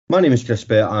My name is Chris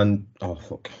Bett, and oh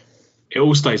fuck, It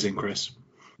all stays in, Chris.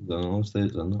 I was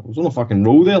on a fucking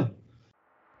roll there.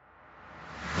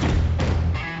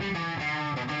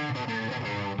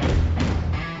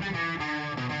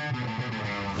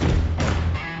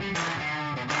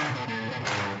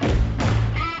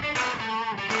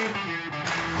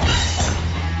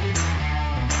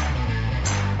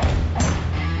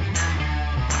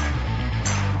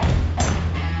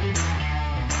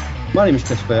 My name is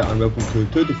Chris Bett, and welcome to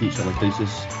Two Defeats on a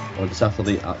Crisis on the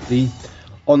Saturday at 3.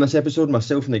 On this episode,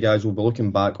 myself and the guys will be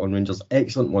looking back on Rangers'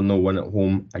 excellent 1-0 win at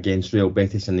home against Real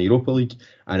Betis in the Europa League,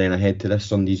 and then ahead to this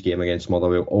Sunday's game against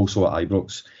Motherwell, also at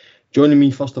Ibrox. Joining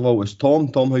me, first of all, is Tom.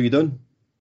 Tom, how you doing?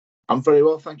 I'm very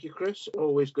well, thank you, Chris.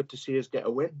 Always good to see us get a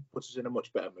win. Puts us in a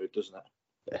much better mood, doesn't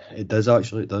it? It does,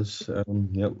 actually, it does.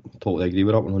 Yep, totally agree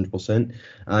with that, 100%.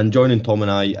 And joining Tom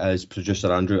and I is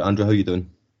producer Andrew. Andrew, how you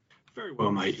doing? Very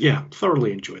well, mate. Yeah,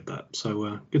 thoroughly enjoyed that.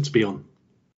 So good to be on.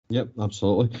 Yep,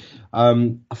 absolutely.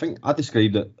 I think I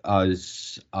described it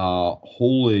as a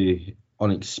wholly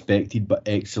unexpected but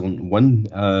excellent win.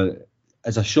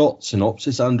 As a short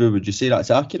synopsis, Andrew, would you say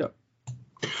that's accurate?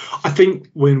 I think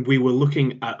when we were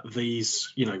looking at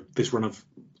these, this run of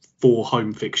 4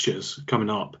 home fixtures coming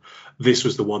up, this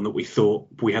was the one that we thought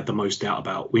we had the most doubt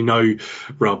about. We know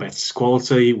Real Betis'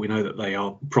 quality. We know that they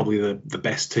are probably the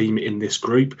best team in this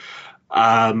group.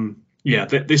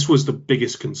 This was the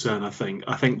biggest concern, I think.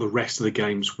 I think the rest of the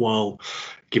games, while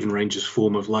given Rangers'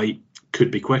 form of late, could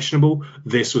be questionable.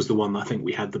 This was the one I think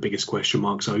we had the biggest question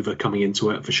marks over coming into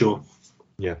it, for sure.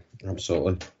 Yeah,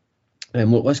 absolutely.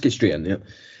 Look, let's get straight into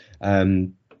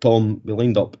it. Tom, we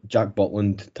lined up Jack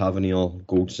Butland, Tavernier,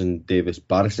 Goldson, Davis,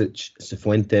 Barisic,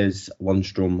 Cifuentes,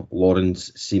 Lundstrom,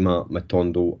 Lawrence, Sima,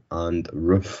 Matondo and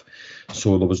Roof.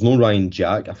 So there was no Ryan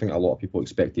Jack. I think a lot of people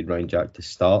expected Ryan Jack to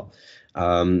start.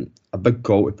 A big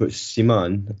call to put Sima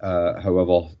in.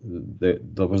 However,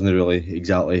 there wasn't really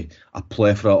exactly a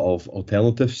plethora of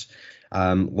alternatives.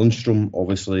 Lundstrom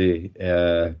obviously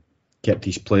kept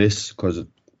his place because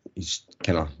he's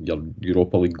kind of your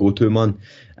Europa League go-to man.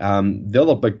 The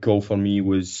other big call for me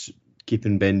was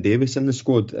keeping Ben Davies in the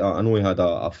squad. I know he had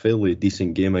a fairly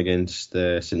decent game against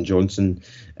St Johnstone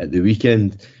at the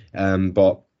weekend,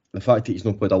 but the fact that he's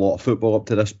not played a lot of football up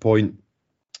to this point,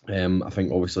 I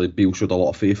think obviously Beale showed a lot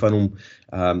of faith in him,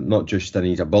 not just in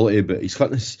his ability but his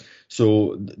fitness.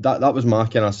 So that was my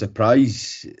kind of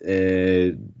surprise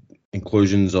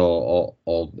inclusions or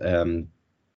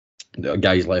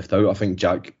guys left out. I think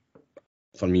Jack,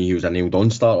 for me, he was a nailed-on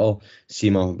starter.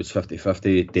 Sima was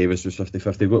 50-50, Davis was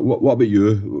 50-50. What about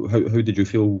you? How did you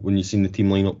feel when you seen the team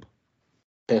line up?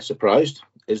 Surprised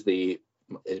is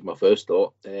my first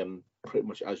thought. Pretty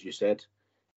much as you said,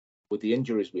 with the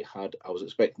injuries we had, I was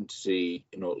expecting to see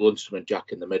Lundstrom and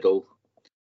Jack in the middle,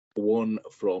 one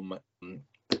from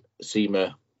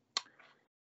Sima,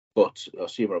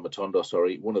 Sima and Matondo.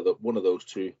 Sorry, one of those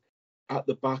two at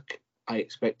the back. I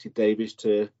expected Davies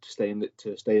to stay in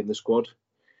the squad,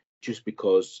 just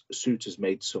because Souttar's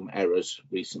made some errors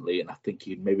recently, and I think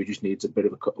he maybe just needs a bit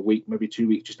of a week, maybe 2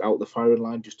 weeks, just out of the firing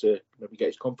line, just to maybe get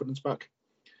his confidence back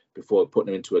before putting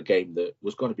him into a game that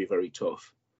was going to be very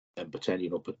tough and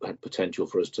had potential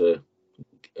for us to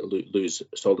lose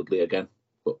solidly again.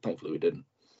 But thankfully we didn't.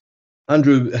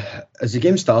 Andrew, as the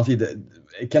game started,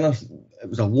 it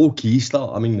was a low key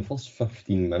start. I mean, the first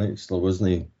 15 minutes there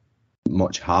wasn't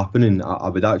much happening. I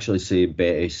would actually say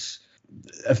Betis,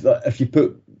 if you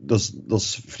put there's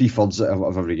 3/3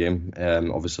 of every game,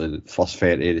 obviously the first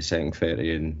 30, the second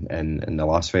 30 and the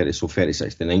last 30, so 30,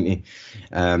 60, 90.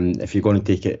 If you're going to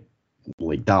take it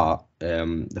like that,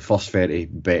 the first 30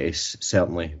 Betis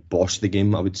certainly bossed the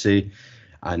game, I would say,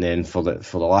 and then for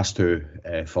the last 2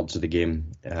 thirds of the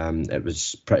game, it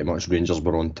was pretty much Rangers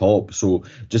were on top. So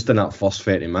just in that first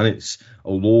 30 minutes,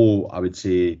 although I would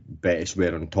say Betis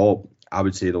were on top, I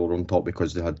would say they were on top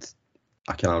because they had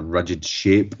a kind of rigid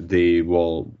shape. They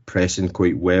were pressing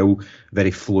quite well,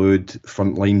 very fluid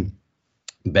front line,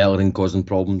 Bellerin causing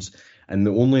problems, and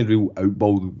the only real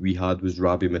outball we had was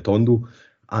Rabbi Matondo.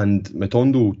 And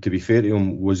Matondo, to be fair to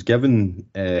him, was giving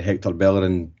Hector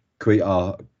Bellerin quite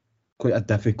a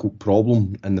difficult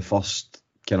problem in the first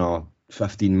kind of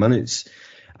 15 minutes.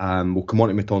 We'll come on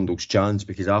to Matondo's chance,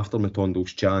 because after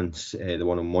Matondo's chance, the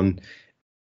 1-on-1,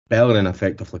 Bellerin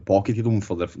effectively pocketed him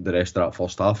for the rest of that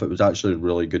first half. It was actually a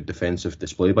really good defensive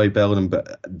display by Bellerin,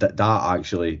 but that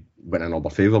actually went in our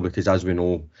favour, because as we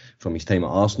know from his time at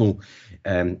Arsenal,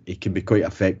 he can be quite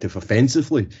effective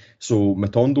offensively. So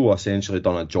Matondo essentially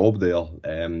done a job there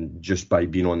just by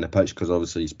being on the pitch, because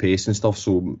obviously his pace and stuff.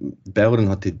 So Bellerin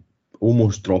had to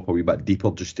almost drop a wee bit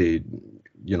deeper just to,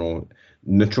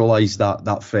 neutralise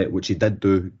that threat, which he did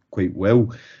do quite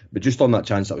well. But just on that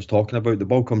chance I was talking about, the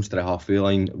ball comes to the halfway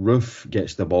line, Roofe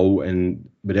gets the ball, and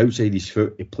with outside his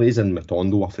foot, he plays in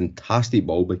Matondo, a fantastic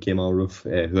ball by Kemar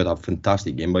Roofe, who had a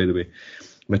fantastic game, by the way.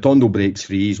 Matondo breaks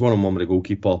free, he's one-on-one with the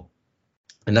goalkeeper,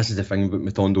 and this is the thing about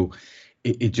Matondo,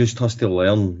 he just has to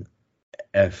learn,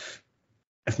 if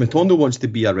Matondo wants to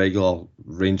be a regular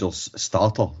Rangers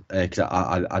starter, because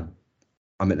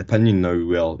I'm at the opinion now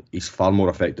where he's far more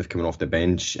effective coming off the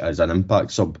bench as an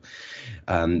impact sub.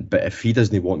 But if he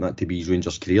doesn't want that to be his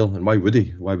Rangers career, and why would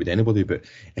he? Why would anybody? But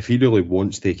if he really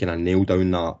wants to kind of nail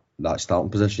down that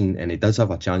starting position, and he does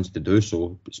have a chance to do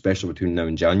so, especially between now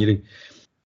and January,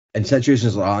 in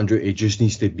situations like that, Andrew, he just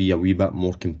needs to be a wee bit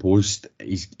more composed.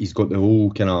 He's got the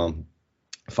whole kind of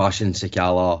Fashion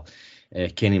Sakala,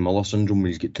 Kenny Miller syndrome,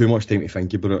 when he's got too much time to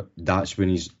think about it. That's when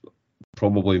he's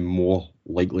probably more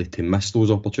likely to miss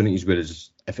those opportunities, whereas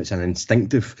if it's an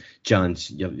instinctive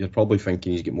chance, you're probably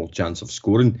thinking he's got more chance of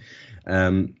scoring.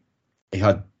 He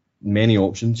had many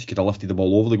options. He could have lifted the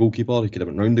ball over the goalkeeper, he could have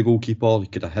went round the goalkeeper, he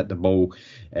could have hit the ball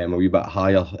a wee bit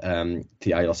higher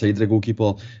to either side of the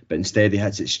goalkeeper, but instead he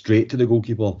hits it straight to the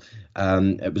goalkeeper.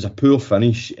 It was a poor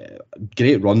finish,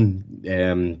 great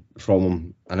run from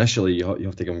him initially, you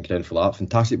have to give him credit for that,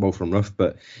 fantastic ball from Roofe,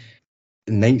 but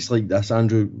nights like this,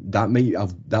 Andrew, that might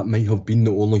have been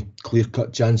the only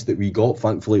clear-cut chance that we got.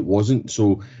 Thankfully it wasn't,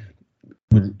 so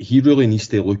he really needs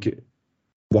to look at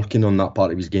working on that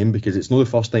part of his game, because it's not the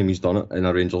first time he's done it in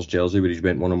a Rangers jersey where he's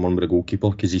went one-on-one with a goalkeeper,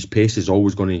 because his pace is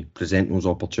always going to present those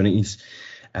opportunities.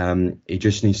 He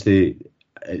just needs to,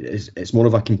 it's more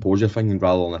of a composure thing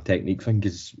rather than a technique thing,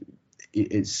 because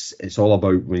it's all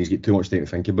about when he's got too much time to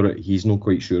think about it, he's not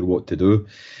quite sure what to do.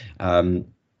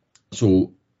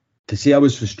 So to say I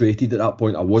was frustrated at that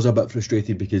point, I was a bit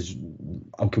frustrated, because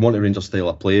I'll come on to Rangers style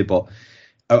of play, but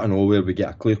out of nowhere we get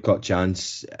a clear-cut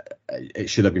chance. It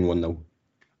should have been 1-0.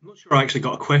 I'm not sure I actually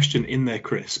got a question in there,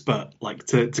 Chris, but like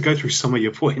to go through some of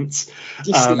your points.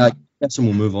 Guess and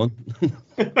we'll move on.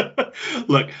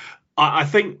 Look, I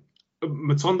think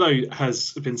Matondo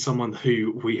has been someone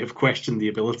who we have questioned the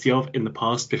ability of in the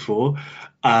past before.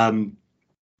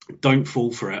 Don't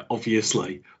fall for it,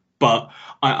 obviously. But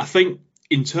I think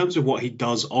in terms of what he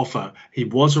does offer, he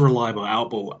was a reliable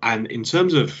outball. And in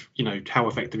terms of, how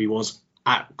effective he was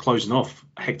at closing off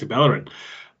Hector Bellerin,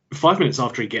 5 minutes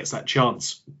after he gets that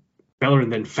chance, Bellerin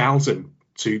then fouls him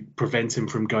to prevent him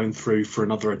from going through for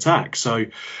another attack. So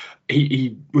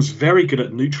he was very good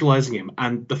at neutralising him.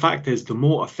 And the fact is, the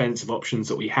more offensive options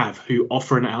that we have who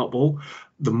offer an outball,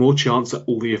 the more chance that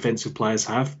all the offensive players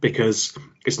have, because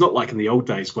it's not like in the old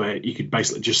days where you could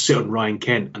basically just sit on Ryan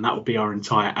Kent and that would be our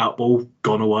entire outball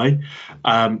gone away.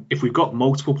 If we've got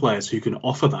multiple players who can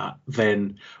offer that,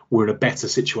 then we're in a better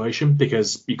situation,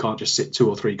 because you can't just sit 2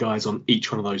 or 3 guys on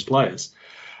each one of those players.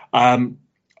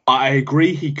 I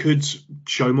agree he could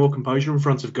show more composure in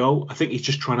front of goal. I think he's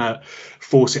just trying to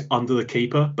force it under the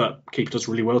keeper, but keeper does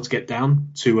really well to get down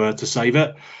to save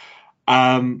it.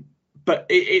 But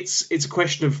it's a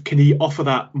question of, can he offer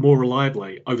that more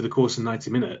reliably over the course of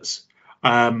 90 minutes?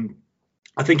 I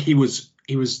think he was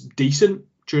decent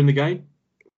during the game.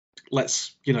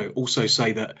 Let's also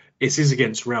say that it is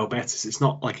against Real Betis. It's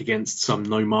not like against some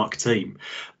no-mark team.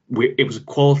 It was a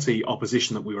quality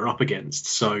opposition that we were up against.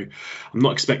 So I'm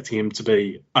not expecting him to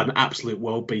be an absolute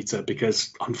world beater,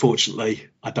 because unfortunately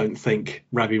I don't think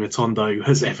Rabbi Matondo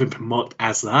has ever been marked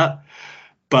as that.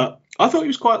 But I thought he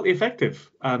was quietly effective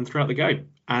throughout the game.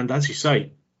 And as you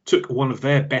say, took one of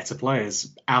their better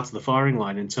players out of the firing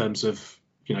line in terms of,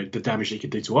 the damage he could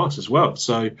do to us as well.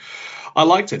 So I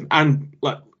liked him. And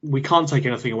we can't take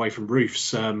anything away from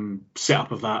Roofe's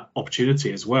setup of that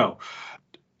opportunity as well.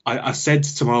 I said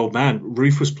to my old man,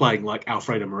 Roofe was playing like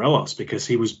Alfredo Morelos, because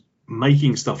he was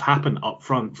making stuff happen up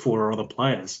front for our other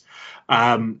players.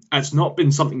 It's not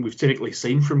been something we've typically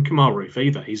seen from Kemar Roofe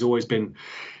either. He's always been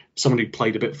someone who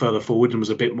played a bit further forward and was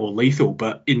a bit more lethal.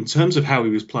 But in terms of how he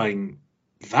was playing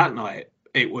that night,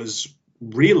 it was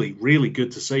really, really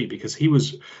good to see, because he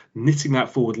was knitting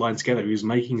that forward line together. He was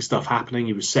making stuff happening.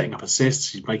 He was setting up assists.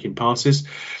 He's making passes.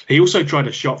 He also tried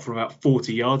a shot from about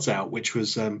 40 yards out, which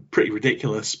was pretty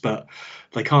ridiculous, but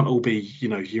they can't all be,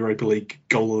 Europa League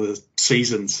goal of the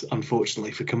seasons,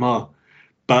 unfortunately, for Kemar.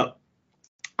 But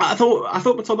I thought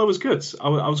Matondo was good.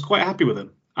 I was quite happy with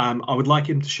him. I would like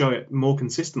him to show it more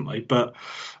consistently, but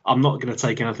I'm not going to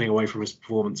take anything away from his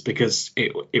performance, because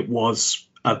it was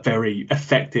a very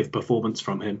effective performance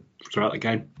from him throughout the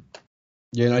game.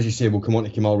 Yeah, and as you say, we'll come on to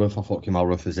Kemar Roofe. I thought Kemar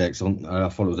Roofe was excellent. I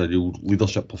thought it was a real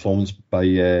leadership performance by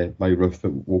Roofe,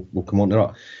 but we'll come on to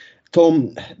that.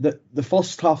 Tom, the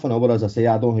first half an hour, as I say,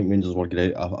 I don't think Rangers were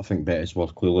great. I think Betis were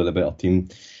clearly the better team.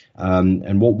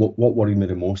 And what worried me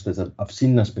the most is I've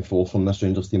seen this before from this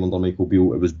Rangers team under Michael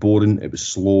Beale. It was boring, it was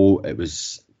slow, it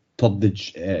was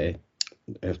turgid.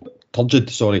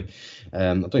 Sorry,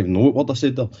 I don't even know what word I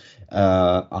said there.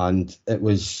 And it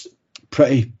was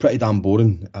pretty damn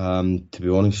boring, to be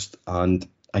honest. And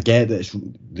I get that it's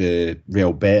the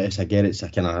Real Betis. I get it's a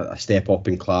kind of a step up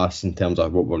in class in terms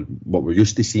of what we're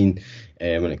used to seeing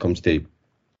when it comes to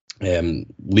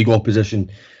league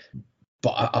opposition. But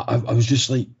I was just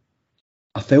like,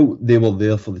 I felt they were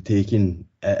there for the taking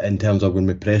in terms of when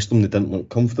we pressed them, they didn't look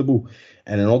comfortable.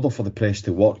 And in order for the press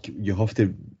to work, your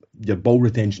ball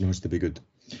retention has to be good.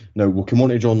 Now, we'll come on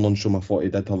to John Lundstram.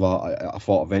 I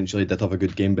thought eventually he did have a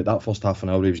good game, but that first half an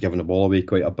hour he was giving the ball away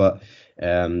quite a bit.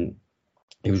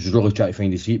 He was really trying to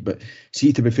find his feet. But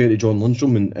see, to be fair to John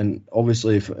Lundstram, and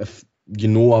obviously if you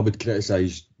know I would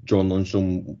criticise John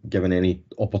Lundstram given any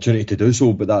opportunity to do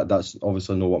so, but that's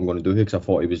obviously not what I'm going to do here,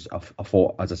 because I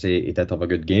thought, as I say, he did have a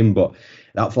good game. But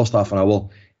that first half an hour,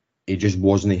 he just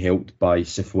wasn't helped by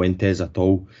Cifuentes at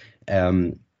all.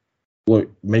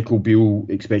 Look, Michael Beale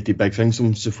expected big things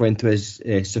from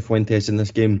Cifuentes in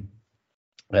this game.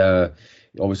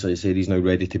 Obviously, he said he's now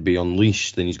ready to be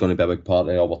unleashed and he's going to be a big part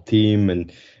of our team,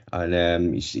 and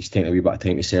he's taking a wee bit of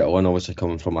time to settle in, obviously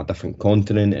coming from a different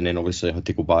continent, and then obviously had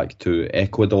to go back to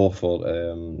Ecuador for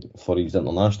his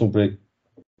international break.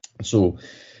 So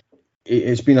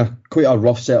it's been quite a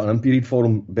rough settling in period for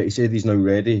him, but he said he's now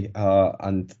ready.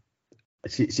 And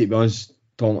see, to be honest,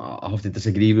 Tom, I have to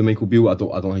disagree with Michael Beale. I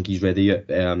don't think he's ready yet.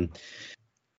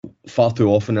 Far too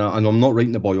often, and I'm not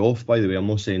writing the boy off, by the way. I'm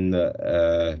not saying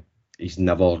that he's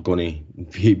never going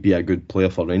to be a good player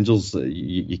for Rangers.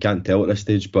 You can't tell at this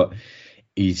stage, but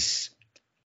I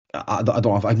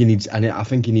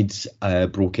think he needs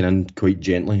broken in quite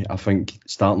gently. I think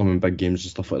starting him in big games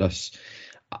and stuff like this,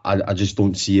 I just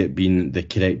don't see it being the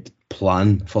correct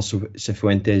plan for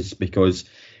Cifuentes, because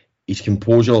his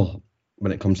composure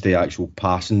when it comes to the actual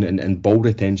passing and ball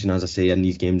retention, as I say, in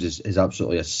these games is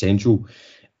absolutely essential.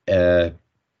 I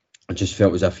just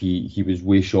felt as if he was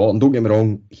way short. And don't get me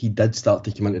wrong, he did start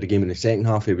to come into the game in the second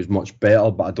half. He was much better,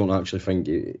 but I don't actually think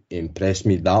he impressed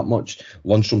me that much.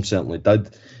 Lundstram certainly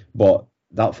did. But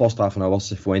that first half an hour,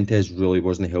 Cifuentes really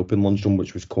wasn't helping Lundstram,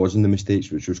 which was causing the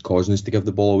mistakes, which was causing us to give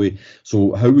the ball away.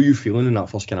 So how were you feeling in that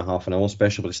first kind of half an hour,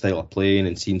 especially with the style of playing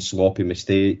and seeing sloppy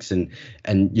mistakes? And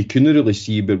you couldn't really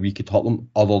see where we could hurt them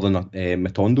other than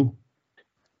Matondo.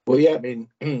 Well, yeah, I mean,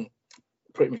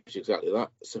 pretty much exactly that.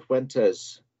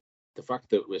 Cifuentes, the fact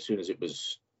that as soon as it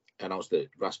was announced that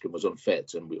Raskin was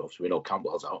unfit, and we know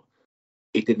Campbell's out,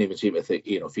 it didn't even seem to think,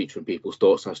 feature in people's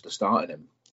thoughts as to starting him.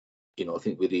 I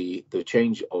think with the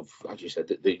change of, as you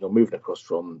said, moving across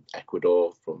from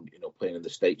Ecuador, from playing in the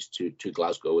States to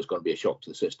Glasgow is going to be a shock to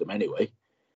the system anyway.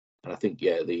 And I think,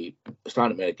 the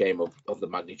starting him in a game of the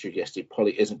magnitude yesterday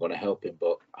probably isn't going to help him.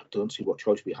 But I don't see what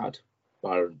choice we had,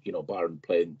 barring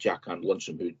playing Jack and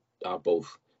Lundstram, who are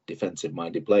both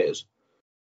defensive-minded players.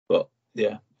 But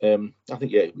I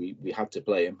think we had to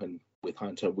play him, and with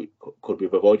hindsight, could we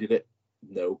have avoided it?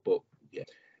 No, but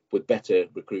with better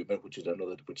recruitment, which is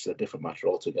a different matter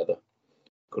altogether,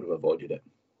 could have avoided it.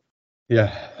 Yeah,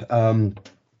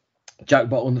 Jack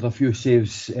Butland had a few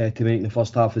saves to make in the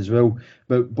first half as well,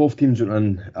 but both teams went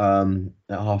in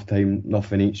at half time,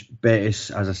 nothing each. Betis,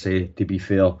 as I say, to be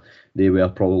fair, they were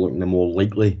probably looking the more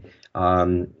likely.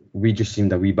 We just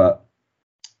seemed a wee bit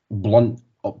blunt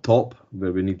up top,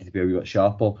 where we needed to be a wee bit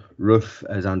sharper. Roofe,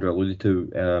 as Andrew alluded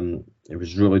to, it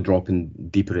was really dropping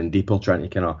deeper and deeper, trying to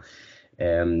kind of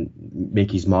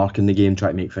make his mark in the game, try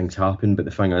to make things happen. But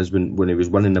the thing is, when he was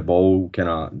winning the ball kind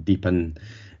of deep in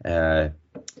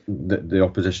the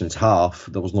opposition's half,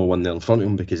 there was no one there in front of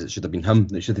him, because it should have been him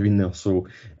that should have been there. So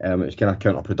it was kind of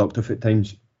counterproductive at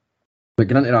times. But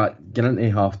getting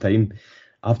into half time,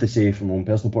 I have to say, from my own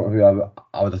personal point of view,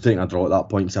 I would have taken a draw at that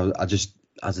point. So I just,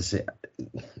 as I say,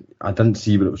 I didn't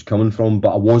see where it was coming from,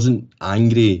 but I wasn't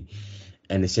angry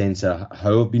in the sense of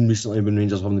how I've been recently when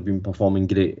Rangers haven't been performing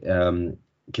great,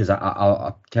 because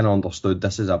I kind of understood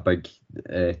this is a big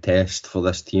test for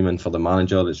this team and for the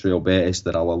manager. It's Real Betis,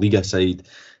 they're a La Liga side,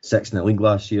 6th in the league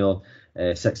last year,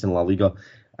 6th in La Liga.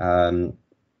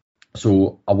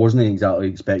 So I wasn't exactly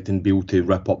expecting Beale to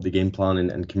rip up the game plan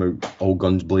and come out all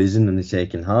guns blazing in the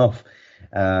second half.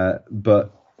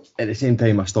 But at the same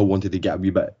time, I still wanted to get a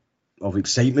wee bit of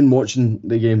excitement watching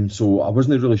the game, so I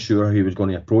wasn't really sure how he was going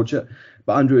to approach it.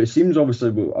 But Andrew, it seems obviously,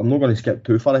 I'm not going to skip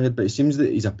too far ahead, but it seems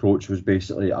that his approach was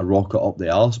basically a rocket up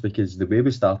the arse, because the way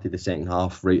we started the second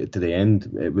half right to the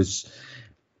end, it was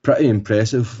pretty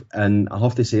impressive. And I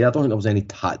have to say, I don't think there was any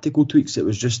tactical tweaks. It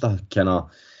was just a kind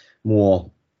of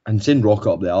more, I'm saying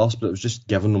rocket up the arse, but it was just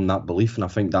giving them that belief. And I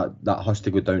think that has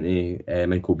to go down to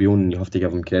Michael Beale, and you have to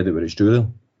give him credit where it's due there.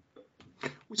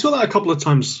 We saw that a couple of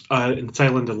times in the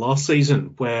tail end of last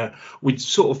season, where we'd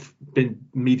sort of been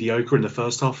mediocre in the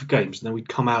first half of games, and then we'd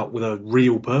come out with a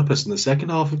real purpose in the second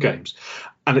half of games.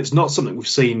 And it's not something we've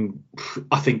seen,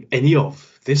 I think, any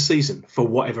of this season for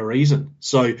whatever reason.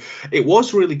 So it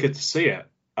was really good to see it.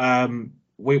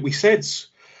 We said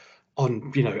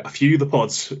on a few of the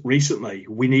pods recently,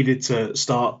 we needed to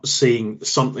start seeing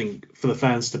something for the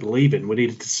fans to believe in. We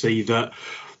needed to see that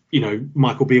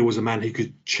Michael Beale was a man who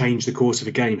could change the course of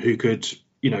a game, who could,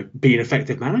 be an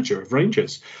effective manager of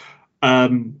Rangers. I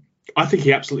think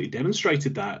he absolutely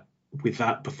demonstrated that with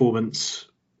that performance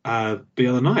the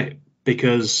other night,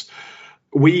 because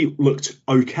we looked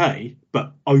okay,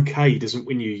 but okay doesn't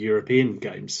win you European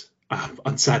games.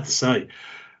 I'm sad to say.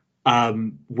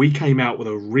 We came out with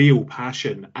a real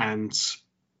passion, and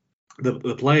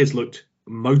the players looked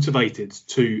motivated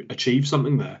to achieve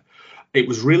something there. It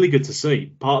was really good to see.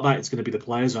 Part of that is going to be the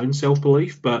players' own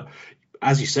self-belief, but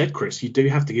as you said, Chris, you do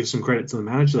have to give some credit to the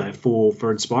manager there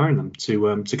for inspiring them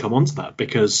to come onto that,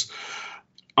 because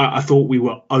I thought we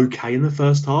were okay in the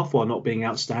first half while not being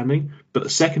outstanding, but the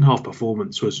second half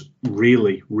performance was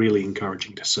really, really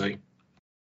encouraging to see.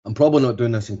 I'm probably not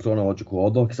doing this in chronological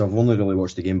order because I've only really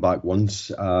watched the game back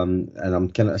once, and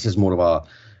this is more of a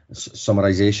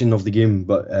summarisation of the game,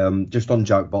 but just on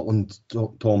Jack Butland,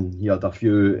 Tom, he had a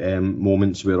few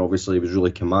moments where obviously he was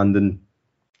really commanding,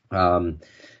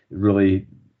 really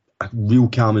a real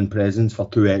calming presence for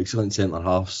two excellent centre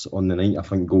halves on the night. I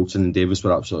think Goldson and Davis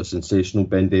were absolutely sensational.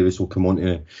 Ben Davis will come on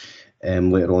to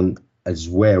later on as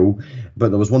well, but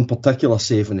there was one particular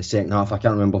save in the second half. I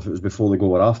can't remember if it was before the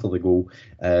goal or after the goal,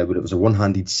 but it was a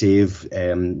one-handed save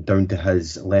down to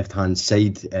his left-hand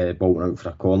side, ball went out for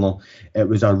a corner. It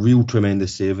was a real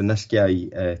tremendous save, and this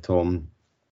guy, Tom,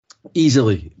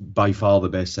 easily by far the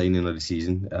best signing of the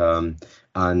season,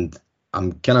 and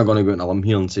I'm kind of going to go on a limb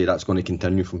here and say that's going to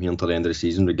continue from here until the end of the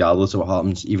season, regardless of what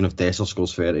happens, even if Dessers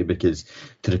scores 30, because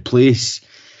to replace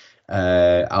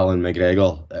Alan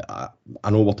McGregor, I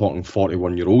know we're talking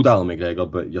 41-year-old Alan McGregor,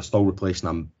 but you're still replacing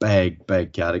a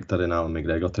big character in Alan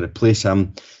McGregor. To replace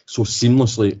him so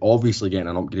seamlessly, obviously getting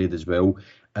an upgrade as well,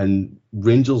 and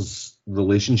Rangers'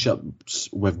 relationships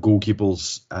with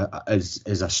goalkeepers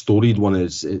is a storied one.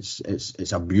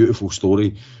 It's a beautiful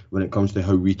story when it comes to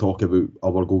how we talk about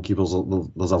our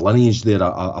goalkeepers. There's a lineage there.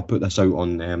 I put this out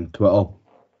on Twitter.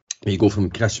 You go from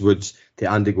Chris Woods to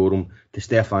Andy Gorham to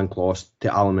Stefan Klos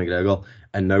to Alan McGregor,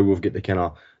 and now we've got the kind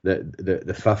of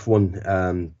the fifth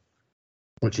one,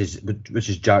 which is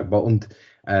Jack Butland.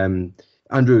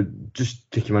 Andrew, just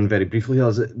to come in very briefly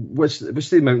here, what's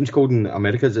the mountains called in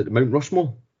America? Is it Mount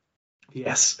Rushmore?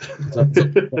 Yes. Is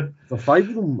there 5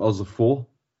 of them, or is there 4?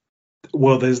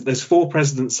 Well, there's 4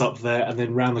 presidents up there, and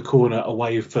then round the corner,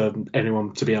 away from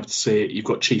anyone to be able to see it, you've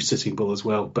got Chief Sitting Bull as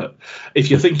well. But if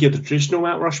you're thinking of the traditional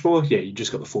Mount Rushmore, yeah, you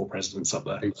just got the 4 presidents up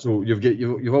there. Right, so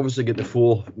you've obviously got the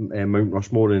 4 Mount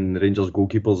Rushmore and the Rangers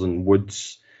goalkeepers, and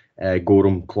Woods,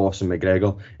 Gorham, Klos, and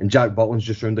McGregor, and Jack Butland's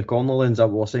just round the corner. Then is that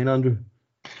what we're saying, Andrew?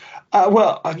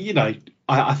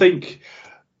 I think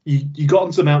you got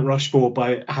onto Mount Rushmore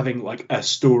by having like a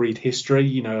storied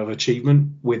history, of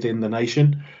achievement within the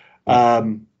nation.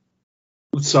 I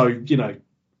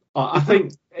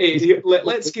think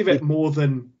let's give it more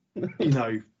than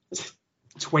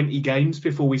 20 games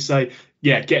before we say,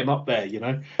 yeah, get him up there.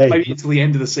 Hey, maybe until the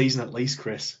end of the season at least,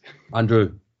 Chris.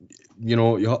 Andrew,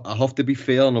 I have to be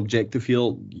fair and objective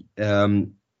here.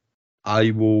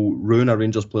 I will ruin a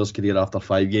Rangers player's career after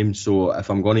 5 games. So if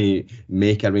I'm going to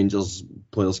make a Rangers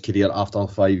player's career after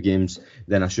 5 games,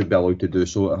 then I should be allowed to do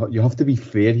so. You have to be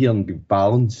fair here and be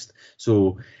balanced.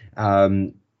 So if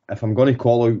I'm going to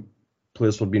call out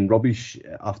players for being rubbish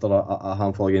after a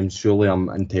handful of games, surely I'm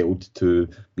entitled to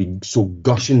be so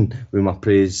gushing with my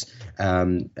praise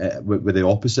with the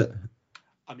opposite.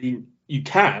 I mean, you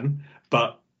can,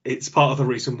 but it's part of the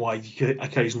reason why you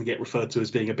occasionally get referred to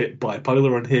as being a bit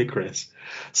bipolar on here, Chris.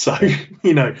 So,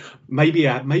 maybe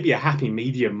a happy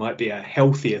medium might be a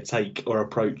healthier take or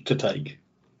approach to take.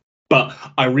 But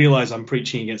I realise I'm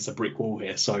preaching against a brick wall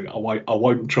here, so I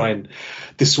won't try and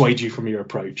dissuade you from your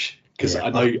approach, because I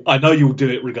know you'll do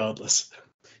it regardless.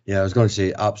 Yeah, I was going to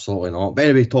say absolutely not. But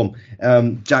anyway, Tom,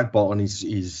 Jack Butland,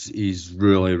 he's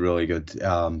really, really good.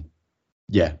 I'll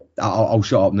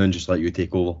shut up now and just let you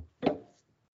take over.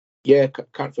 Yeah,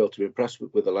 can't fail to be impressed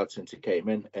with the lad since he came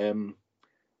in. I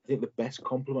think the best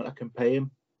compliment I can pay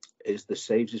him is the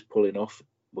saves he's pulling off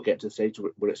we're getting to the stage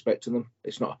we're expecting them.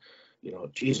 It's not,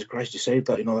 Jesus Christ, you saved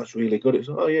that. That's really good. It's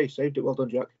oh yeah, you saved it. Well done,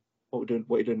 Jack. What are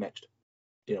you doing next?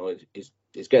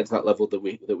 It's getting to that level that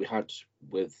we had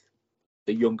with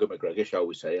the younger McGregor, shall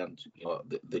we say, and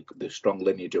the strong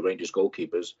lineage of Rangers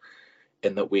goalkeepers,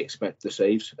 in that we expect the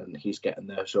saves, and he's getting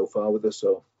there so far with us.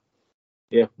 So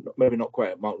yeah, maybe not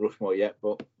quite at Mount Rushmore yet,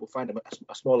 but we'll find him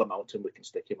a smaller mountain we can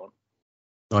stick him on.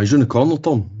 Oh, he's in the corner,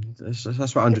 Tom. That's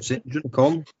what Andrew said. He's in the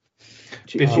corner.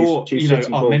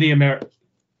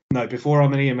 Before our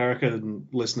many American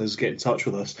listeners get in touch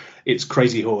with us, it's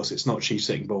Crazy Horse. It's not Chief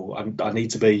Sitting Bull. I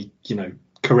need to be,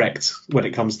 correct when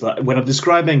it comes to that. When I'm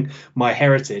describing my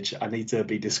heritage, I need to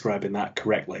be describing that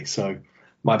correctly. So,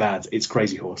 my bad. It's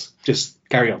Crazy Horse. Just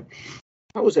carry on.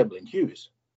 That was Emlyn Hughes.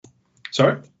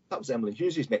 Sorry? That was Emlyn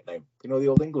Hughes' nickname. The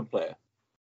old England player.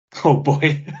 Oh,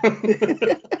 boy.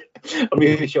 I'm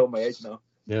really showing my age now.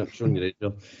 Yeah, I'm showing your age,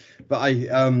 Bill. But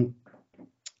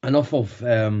enough of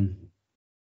the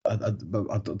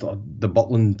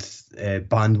Butland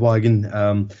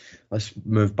bandwagon. Let's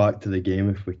move back to the game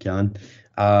if we can.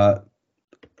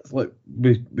 Look,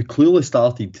 we clearly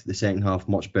started the second half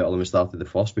much better than we started the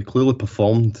first. We clearly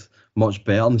performed much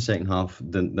better in the second half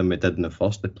than we did in the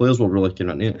first. The players were really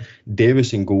getting into it.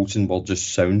 Davis and Goldson were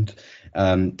just sound.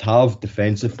 Tav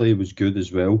defensively was good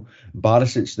as well.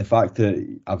 Barisic, the fact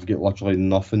that I've got literally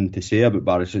nothing to say about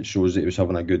Barisic shows that he was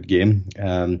having a good game.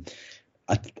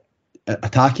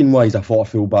 Attacking wise, I thought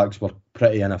our fullbacks were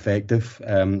pretty ineffective.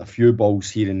 A few balls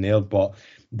here and there, but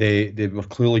they were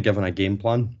clearly given a game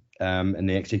plan, and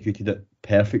they executed it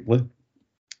perfectly.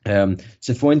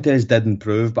 Cifuentes did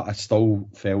improve, but I still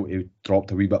felt he dropped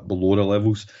a wee bit below the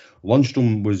levels.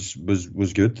 Lundstrom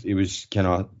was good. He was kind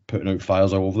of putting out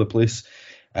fires all over the place.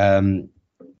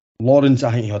 Lawrence,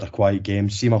 I think he had a quiet game.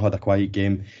 Sima had a quiet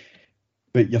game.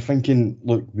 But you're thinking,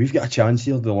 look, we've got a chance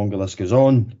here the longer this goes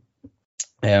on.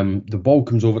 The ball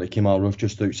comes over to Kemar Roofe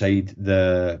just outside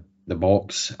the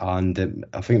box, and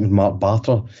I think it was Mark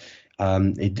Barter.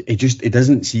 He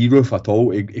doesn't see Roofe at all.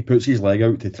 He puts his leg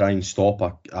out to try and stop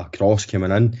a cross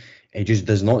coming in. He just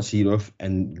does not see Roofe,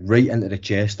 and right into the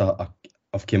chest of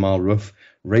Kemar Roofe,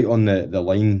 right on the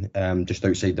line, just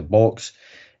outside the box,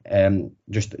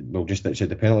 just outside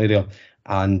the penalty area.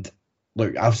 And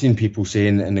look, I've seen people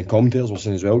saying, and the commentators were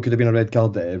saying as well, it could have been a red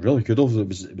card. It really could have. It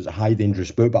was a high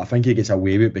dangerous boot, but I think he gets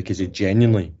away with it because he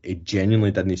genuinely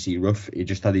didn't see Roofe. He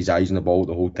just had his eyes on the ball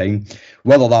the whole time.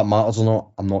 Whether that matters or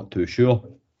not, I'm not too sure.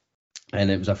 And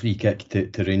it was a free kick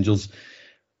to Rangers.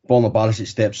 Borna Barisic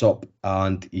steps up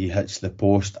and he hits the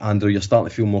post. Andrew, you're starting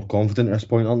to feel more confident at this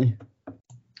point, aren't you?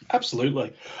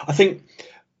 Absolutely. I think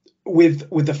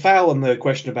with the foul and the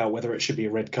question about whether it should be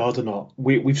a red card or not,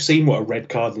 we've seen what a red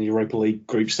card in the Europa League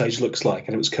group stage looks like,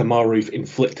 and it was Kemar Roofe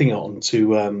inflicting it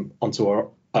onto an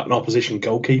opposition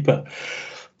goalkeeper.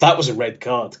 That was a red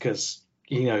card because,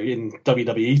 in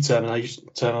WWE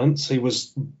tournaments, he was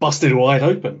busted wide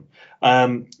open.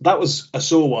 That was a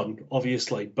sore one,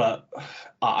 obviously, but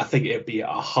I think it'd be a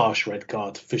harsh red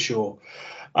card for sure.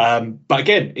 But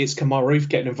again, it's Kemar Roofe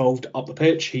getting involved up the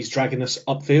pitch. He's dragging us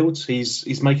upfield.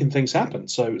 He's making things happen.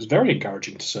 So it was very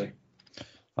encouraging to see.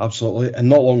 Absolutely. And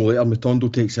not long later,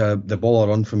 Matondo takes the ball a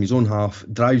run from his own half,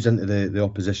 drives into the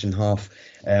opposition half.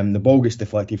 The ball gets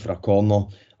deflected for a corner.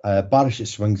 Barisic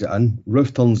swings it in.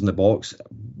 Roofe turns in the box.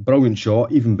 Brilliant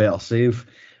shot, even better save.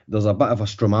 There's a bit of a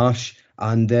stramash.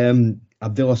 And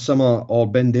Abdullah Sima or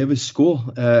Ben Davies score.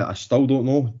 I still don't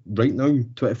know right now,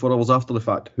 24 hours after the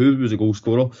fact, who was the goal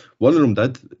scorer. One of them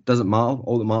did. It doesn't matter.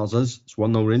 All that matters is it's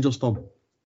 1-0 Rangers, Tom.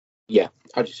 Yeah,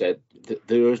 as you said,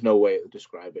 there is no way to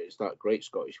describe it. It's that great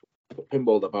Scottish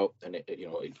pinballed about, and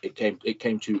it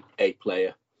came to a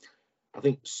player. I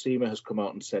think Sima has come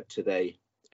out and said today,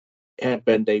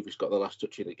 Ben Davies got the last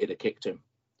touch, he'd have kicked him.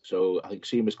 So I think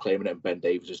Seamer's claiming it and Ben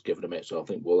Davies has given him it. So I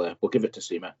think we'll give it to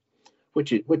Sima.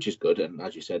 Which is good, and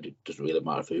as you said, it doesn't really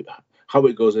matter how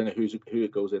it goes in, who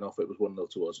it goes in off. It was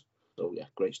 1-0 to us, so yeah,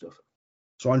 great stuff.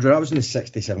 So Andrew, that was in the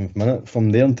 67th minute. From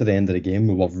there to the end of the game,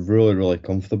 we were really, really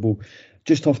comfortable.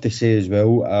 Just have to say as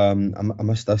well, I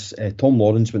missed this. Tom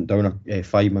Lawrence went down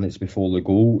 5 minutes before the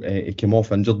goal. He came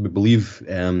off injured. We believe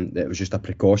that it was just a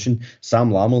precaution. Sam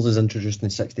Lammers is introduced in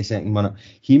the 62nd minute.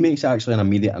 He makes actually an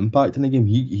immediate impact in the game.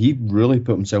 He really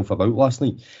put himself about last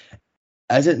night.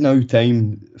 Is it now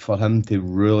time for him to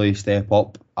really step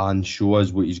up and show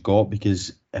us what he's got?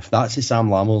 Because if that's the Sam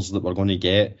Lammers that we're going to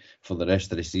get for the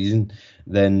rest of the season,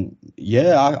 then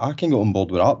yeah, I can get on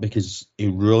board with that, because he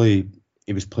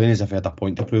was playing as if he had a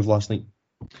point to prove last night.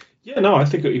 Yeah, no, I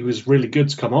think he was really good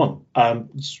to come on.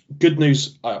 It's good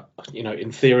news,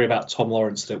 in theory about Tom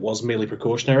Lawrence, that it was merely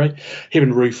precautionary. Him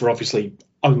and Roofe are obviously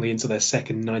only into their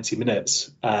second 90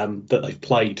 minutes that they've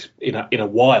played in a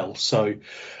while. So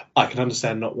I can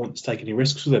understand not wanting to take any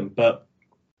risks with him. But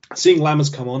seeing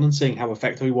Lammers come on and seeing how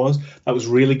effective he was, that was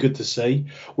really good to see.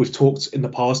 We've talked in the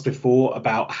past before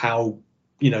about how,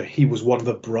 he was one of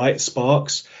the bright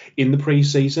sparks in the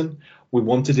pre-season. We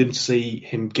wanted to see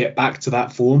him get back to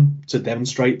that form to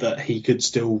demonstrate that he could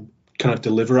still kind of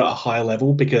deliver at a higher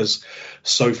level, because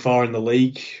so far in the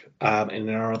league and in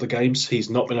our other games,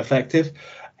 he's not been effective.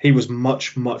 He was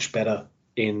much, much better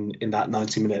in that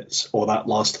 90 minutes or that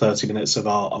last 30 minutes of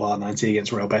our 90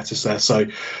 against Real Betis there. So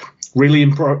really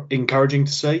encouraging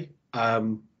to see.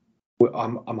 I'm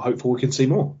hopeful we can see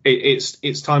more.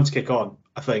 It's time to kick on,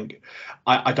 I think.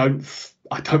 I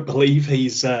don't believe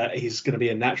he's going to be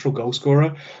a natural goal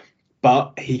scorer,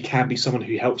 but he can be someone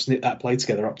who helps knit that play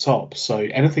together up top. So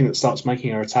anything that starts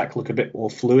making our attack look a bit more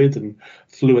fluid and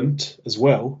fluent as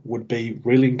well would be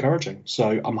really encouraging.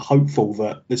 So I'm hopeful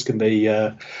that this can be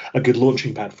a good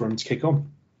launching pad for him to kick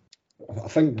on. I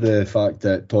think the fact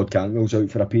that Todd Cantwell's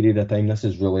out for a period of time, this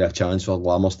is really a chance for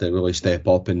Lammers to really step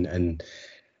up and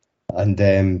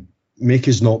make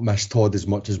us not miss Todd as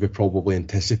much as we probably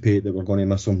anticipate that we're going to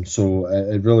miss him. So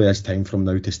it really is time for him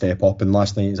now to step up. And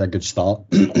last night is a good start.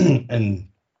 and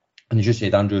as you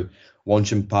said, Andrew,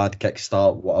 launching pad, kick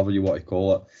start, whatever you want to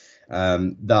call it.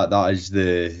 That is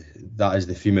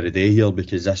the theme of the day here,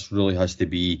 because this really has to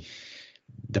be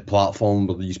the platform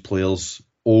where these players,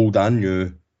 old and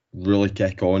new, really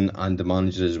kick on, and the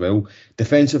manager as well.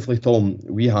 Defensively, Tom,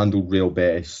 we handled Real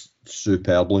Betis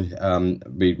superbly.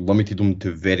 We limited them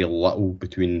to very little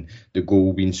between the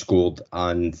goal being scored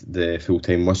and the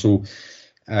full-time whistle.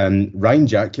 Ryan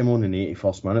Jack came on in the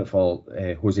 81st minute for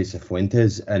Jose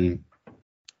Cifuentes, and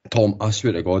Tom, I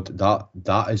swear to God,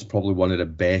 that is probably one of the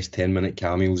best 10-minute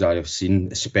cameos I have seen,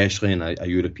 especially in a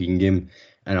European game,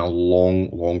 in a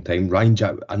long time. Ryan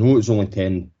Jack, I know it's only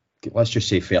 10, let's just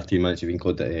say 13 minutes if you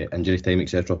include the injury time,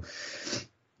 etc.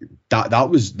 That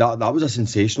was a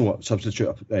sensational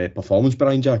substitute performance by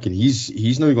Ryan Jack, and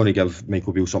he's now going to give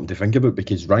Michael Beale something to think about,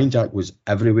 because Ryan Jack was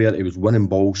everywhere. He was winning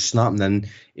balls, snapping in,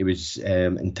 he was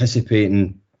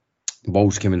anticipating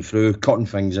balls coming through, cutting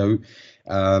things out,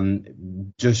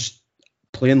 just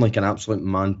playing like an absolute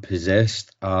man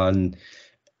possessed, and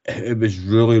it was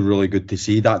really good to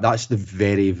see that. That's the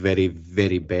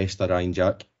very best of Ryan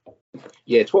Jack.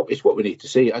 Yeah, it's what we need to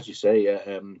see. As you say,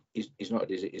 he's not had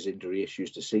his injury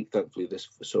issues to seek. Thankfully,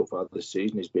 so far this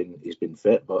season he's been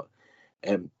fit, but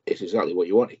it's exactly what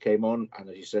you want. He came on, and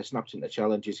as you say, snapped into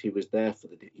challenges. He was there for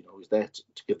he was there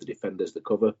to give the defenders the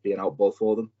cover, be an out ball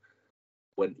for them.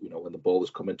 When the ball was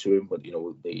coming to him, when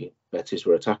the Betis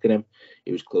were attacking him,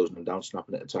 he was closing them down,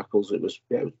 snapping into tackles. It was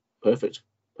perfect.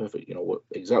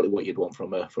 Exactly what you'd want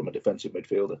from a defensive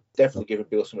midfielder. Definitely giving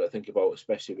Beale something to think about,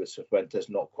 especially with Cifuentes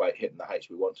not quite hitting the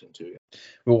heights we want him to.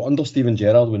 Well, under Steven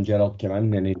Gerrard, when Gerrard came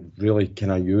in, and he really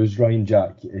kind of used Ryan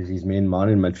Jack as his main man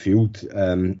in midfield,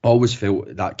 I always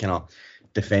felt that kind of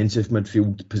defensive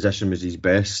midfield position was his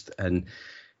best, and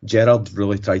Gerrard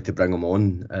really tried to bring him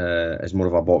on as more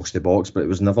of a box-to-box, but it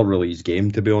was never really his game,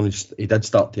 to be honest. He did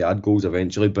start to add goals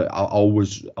eventually, but I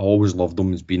always loved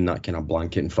him as being that kind of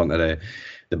blanket in front of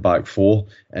the back four.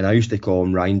 And I used to call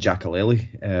him Ryan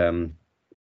Jackalelli,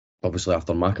 obviously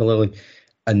after Makaleli.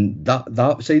 And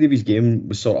that side of his game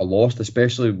was sort of lost,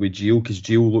 especially with Gio, because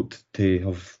Gio looked to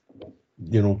have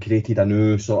created a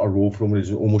new sort of role for him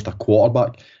as almost a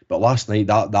quarterback. But last night,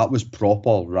 that was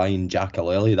proper Ryan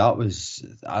Jackalelli. That was,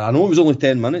 I know it was only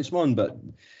 10 minutes, man, but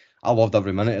I loved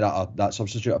every minute of that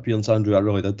substitute appearance, Andrew. I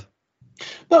really did.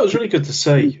 That was really good to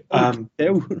see.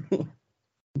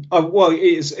 Well,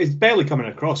 it's barely coming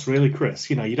across, really, Chris.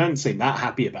 You don't seem that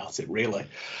happy about it, really.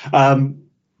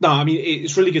 No, I mean,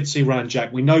 it's really good to see Ryan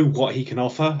Jack. We know what he can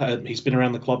offer. He's been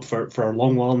around the club for a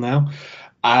long while now.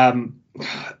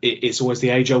 It's always the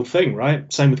age-old thing,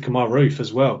 right? Same with Kemar Roofe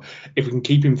as well. If we can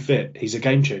keep him fit, he's a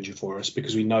game changer for us,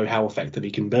 because we know how effective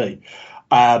he can be.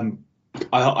 I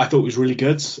thought it was really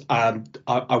good.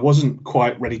 I wasn't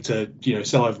quite ready to,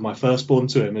 sell over my firstborn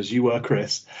to him as you were,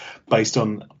 Chris, based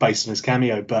on his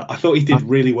cameo. But I thought he did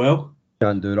really well.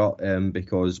 Can't do that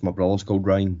because my brother's called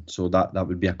Ryan, so that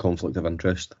would be a conflict of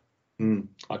interest.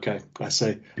 Okay, I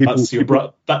see. That's your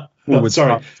brother.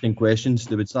 Sorry. Asking questions.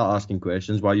 They would start asking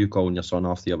questions. Why are you calling your son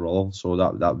after your brother? So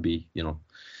that would be,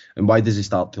 and why does he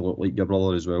start to look like your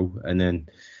brother as well? And then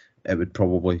it would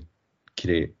probably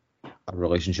create a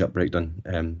relationship breakdown.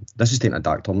 This is taking a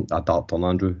dark turn,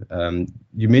 Andrew.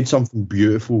 You made something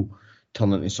beautiful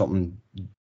turn into something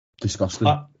disgusting.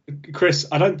 Chris,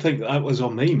 I don't think that was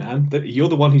on me, man. That you're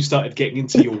the one who started getting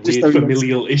into your Just weird how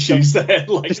familial issues there.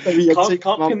 Like, just how you can't take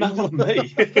pin my- that on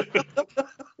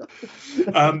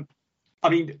me. I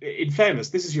mean, in fairness,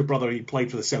 this is your brother. He played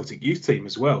for the Celtic youth team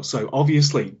as well. So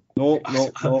obviously, No,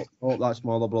 that's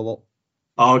my other brother.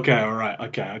 okay, all right,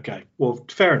 okay. Well,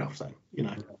 fair enough then.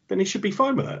 Then he should be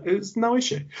fine with it. It's no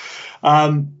issue.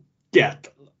 Yeah,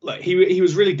 like he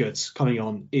was really good coming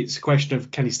on. It's a question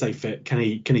of, can he stay fit? Can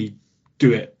he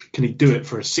do it? Can he do it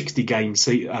for a 60 game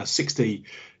season?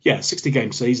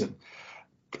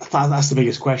 That's the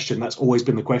biggest question. That's always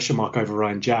been the question mark over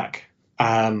Ryan Jack.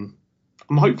 I'm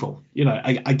hopeful.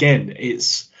 Again,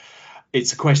 it's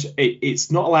a question.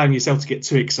 It's not allowing yourself to get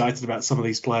too excited about some of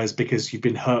these players because you've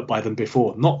been hurt by them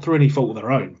before, not through any fault of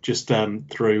their own, just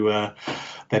through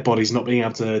their bodies not being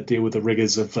able to deal with the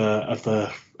rigors of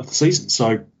the season.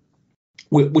 So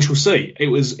we shall see. It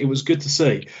was good to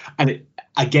see, and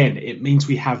it means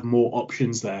we have more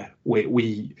options there.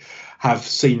 We have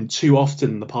seen too often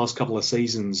in the past couple of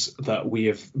seasons that we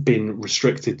have been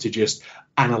restricted to just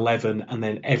an 11, and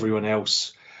then everyone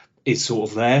else is sort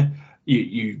of there.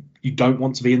 You don't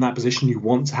want to be in that position. You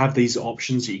want to have these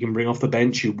options that you can bring off the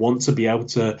bench. You want to be able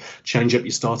to change up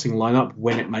your starting lineup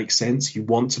when it makes sense. You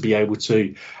want to be able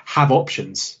to have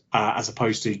options as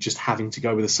opposed to just having to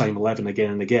go with the same 11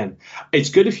 again and again. It's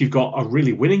good if you've got a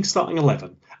really winning starting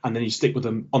 11 and then you stick with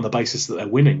them on the basis that they're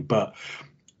winning. But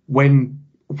when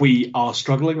we are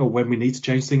struggling or when we need to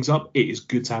change things up, it is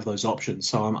good to have those options.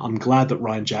 So I'm glad that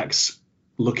Ryan Jack's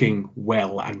looking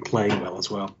well and playing well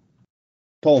as well.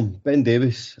 Tom, Ben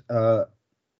Davies, that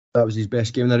was his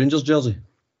best game in the Rangers jersey.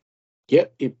 Yeah,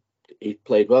 he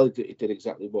played well. He did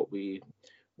exactly what we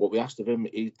asked of him.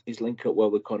 He's linked up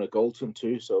well with Connor Galton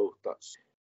too, so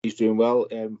he's doing well.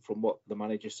 From what the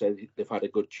manager said, they've had a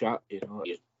good chat.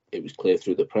 It was clear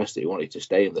through the press that he wanted to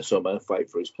stay in the summer and fight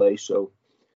for his place. So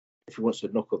if he wants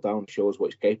to knuckle down and show us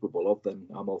what he's capable of, then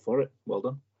I'm all for it. Well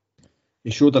done. He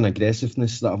showed an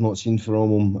aggressiveness that I've not seen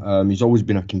from him. He's always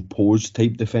been a composed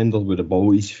type defender with the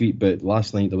ball at his feet, but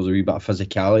last night there was a wee bit of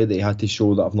physicality that he had to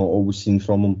show that I've not always seen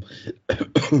from him.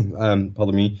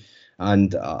 Pardon me.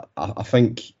 And I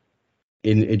think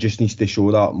it just needs to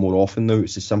show that more often now.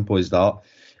 It's as simple as that,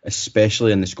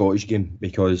 especially in the Scottish game,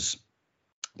 because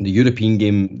the European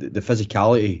game, the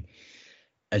physicality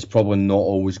is probably not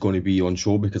always going to be on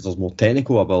show because there's more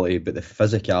technical ability, but the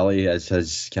physicality is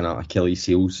his kind of Achilles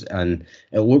heels, and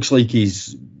it looks like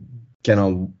he's kind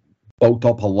of bulked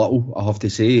up a little. I have to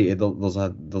say, there's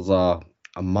a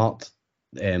marked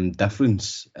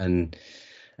difference in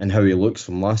how he looks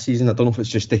from last season. I don't know if it's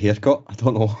just the haircut. I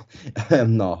don't know.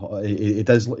 No, it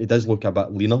does look a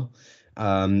bit leaner,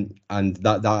 and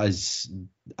that is,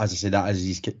 as I say, that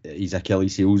is his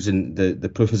Achilles heels, and the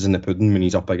proof is in the pudding when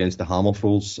he's up against the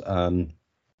Hammerfalls.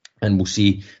 And we'll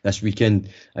see this weekend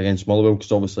against Motherwell,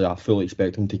 because obviously I fully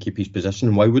expect him to keep his position.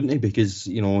 And why wouldn't he? Because,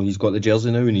 he's got the jersey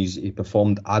now and he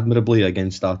performed admirably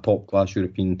against a top-class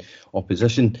European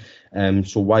opposition.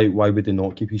 So why would he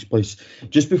not keep his place?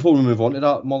 Just before we move on to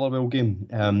that Motherwell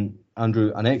game,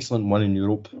 Andrew, an excellent win in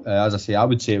Europe. As I say, I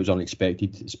would say it was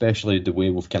unexpected, especially the way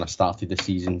we've kind of started the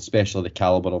season, especially the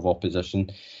calibre of opposition.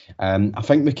 I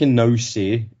think we can now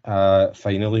say,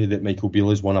 finally, that Michael Beale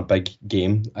has won a big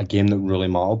game, a game that really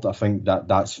mattered. I think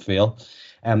that's fair.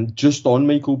 Just on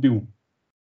Michael Beale,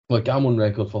 look, I'm on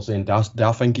record for saying, do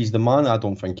I think he's the man? I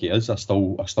don't think he is. I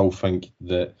still think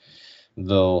that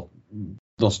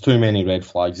there's too many red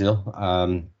flags there.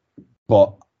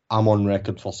 But I'm on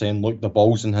record for saying, look, the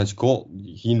ball's in his court.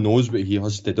 He knows what he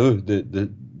has to do.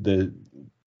 The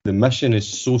mission is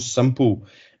so simple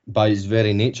by its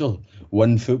very nature.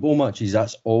 Win football matches,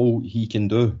 that's all he can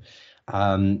do.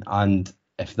 And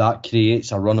if that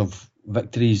creates a run of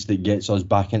victories that gets us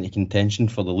back into contention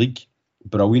for the league,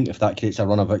 brilliant. If that creates a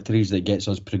run of victories that gets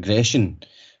us progression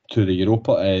to the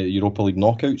Europa League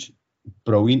knockouts,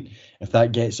 brilliant. If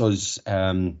that gets us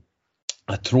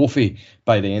a trophy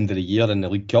by the end of the year in the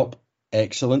League Cup,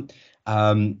 excellent.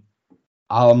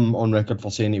 I'm on record for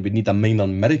saying he would need a minor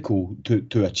miracle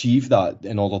to achieve that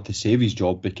in order to save his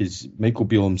job, because Michael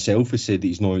Beale himself has said that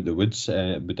he's not out the woods.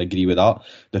 Would agree with that.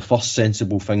 The first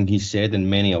sensible thing he's said in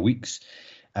many a weeks.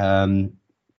 So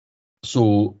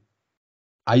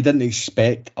I didn't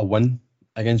expect a win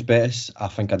against Betis. I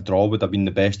think a draw would have been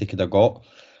the best he could have got.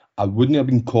 I wouldn't have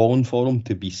been calling for him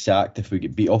to be sacked if we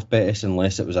get beat off Betis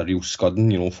unless it was a real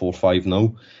scudding,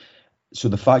 4-5-0. So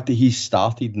the fact that he's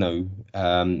started now,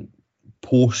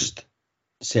 post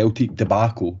Celtic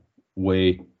debacle,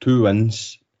 with 2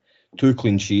 wins, 2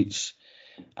 clean sheets,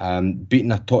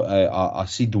 beating a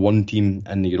seed 1 team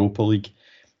in the Europa League,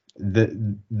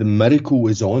 the miracle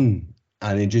is on.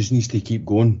 and it just needs to keep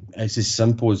going. It's as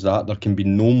simple as that. There can be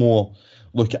no more.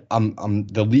 Look,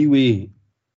 the leeway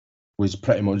was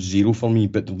pretty much zero for me,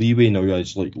 but the leeway now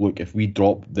is like, look, if we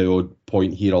drop the odd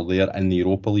point here or there in the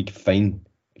Europa League, fine.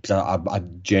 Because I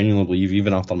genuinely believe,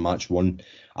 even after match 1,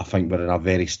 I think we're in a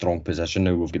very strong position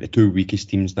now. We've got the 2 weakest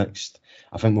teams next.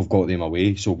 I think we've got them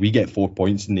away. So if we get 4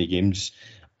 points in the games,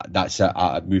 that's it.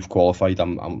 We've qualified.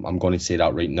 I'm going to say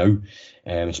that right now,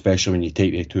 especially when you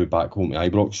take the 2 back home to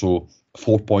Ibrox. So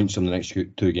 4 points in the next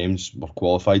 2 games, we're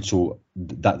qualified. So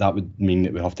that would mean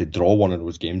that we have to draw one of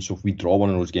those games. So if we draw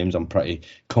one of those games, I'm pretty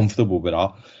comfortable with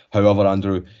that. However,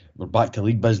 Andrew, we're back to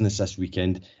league business this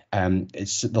weekend.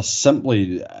 There's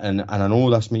simply, and I know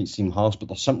this might seem harsh, but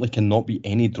there simply cannot be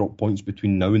any drop points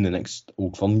between now and the next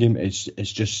Old Firm game. It's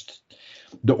just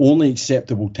the only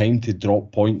acceptable time to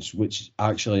drop points, which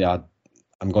actually I'm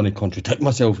going to contradict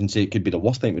myself and say it could be the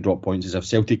worst time to drop points, is if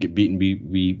Celtic get beaten,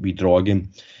 we draw a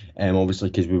game. Obviously,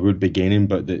 because we would be gaining,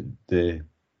 but the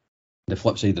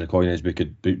flip side of the coin is we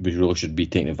really should be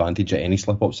taking advantage of any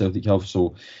slip up Celtic have.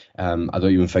 So I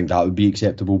don't even think that would be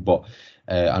acceptable. But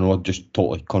I know I'm just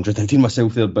totally contradicting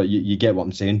myself there, but you get what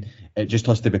I'm saying. It just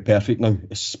has to be perfect now,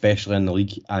 especially in the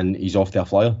league, and he's off to a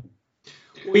flyer.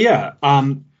 Well, yeah.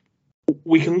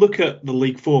 We can look at the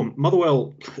league form.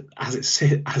 Motherwell, as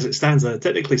it stands, are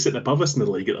technically sitting above us in the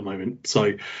league at the moment.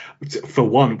 So, for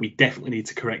one, we definitely need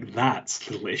to correct that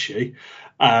little issue.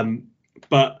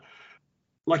 But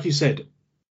like you said,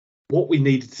 what we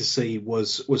needed to see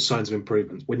was signs of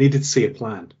improvement. We needed to see a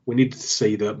plan. We needed to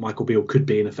see that Michael Beale could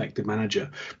be an effective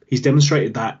manager. He's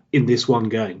demonstrated that in this one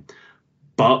game.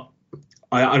 But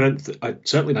I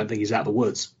certainly don't think he's out of the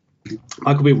woods.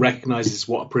 Michael Beale recognises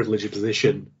what a privileged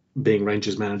position being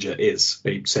Rangers manager is.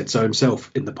 He said so himself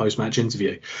in the post-match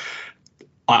interview.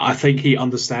 I think he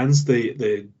understands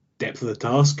the depth of the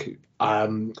task.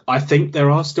 I think there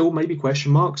are still maybe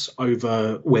question marks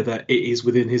over whether it is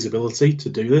within his ability to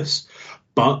do this.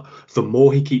 But the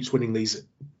more he keeps winning these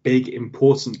big,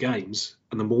 important games,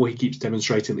 and the more he keeps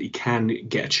demonstrating that he can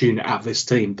get a tune out of this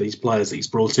team, these players that he's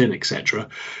brought in, etc.,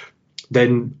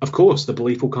 then, of course, the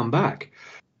belief will come back.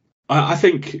 I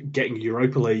think getting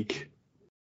Europa League,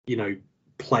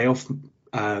 playoff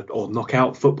or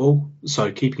knockout football,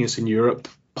 so keeping us in Europe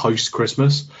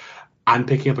post-Christmas and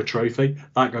picking up a trophy,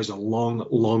 that goes a long,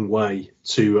 long way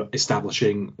to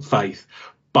establishing faith.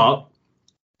 But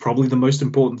probably the most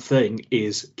important thing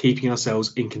is keeping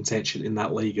ourselves in contention in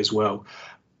that league as well.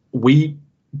 We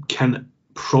can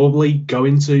probably go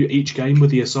into each game with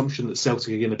the assumption that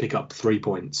Celtic are going to pick up 3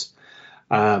 points,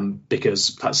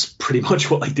 because that's pretty much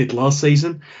what they did last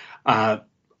season.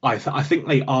 I think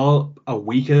they are a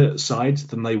weaker side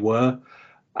than they were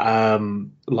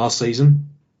last season.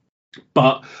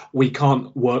 But we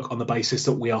can't work on the basis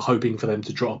that we are hoping for them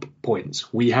to drop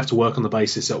points. We have to work on the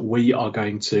basis that we are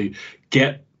going to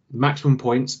get maximum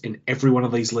points in every one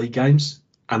of these league games,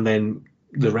 and then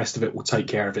the rest of it will take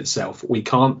care of itself. We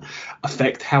can't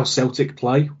affect how Celtic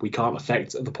play. We can't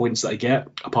affect the points that they get,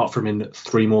 apart from in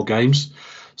 3 more games.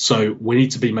 So we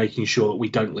need to be making sure that we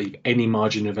don't leave any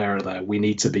margin of error there. We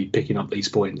need to be picking up these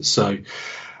points. So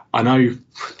I know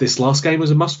this last game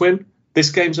was a must-win.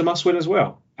 This game's a must-win as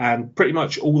well. And pretty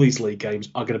much all these league games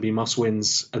are going to be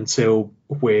must-wins until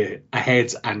we're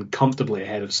ahead and comfortably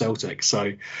ahead of Celtic. So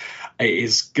it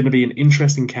is going to be an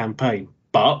interesting campaign.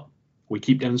 But we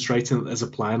keep demonstrating that there's a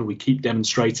plan. We keep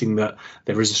demonstrating that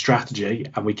there is a strategy.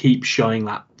 And we keep showing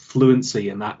that fluency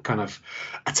and that kind of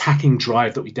attacking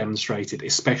drive that we demonstrated,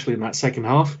 especially in that second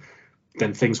half.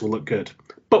 Then things will look good.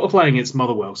 But we're playing against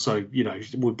Motherwell. So,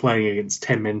 we're playing against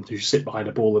 10 men who sit behind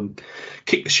a ball and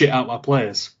kick the shit out of our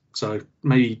players. So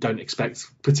maybe don't expect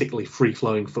particularly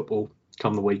free-flowing football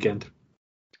come the weekend.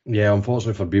 Yeah,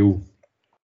 unfortunately for Beale,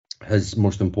 his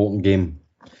most important game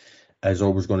is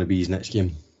always going to be his next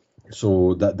game.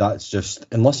 So that's just...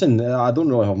 And listen, I don't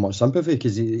really have much sympathy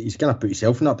because he's kind of put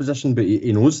himself in that position, but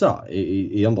he knows that.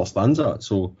 He understands that.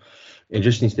 So he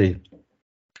just needs to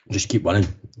just keep winning.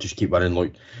 Just keep winning.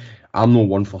 Like, I'm no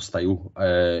one for style.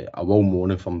 I will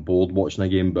moan if I'm bored watching a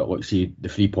game, but look, see, the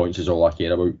 3 points is all I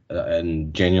care about,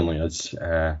 and genuinely is.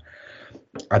 I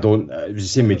don't. It was the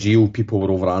same with Gio. People were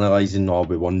overanalyzing.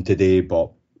 We won today,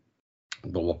 but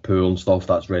the Liverpool and stuff,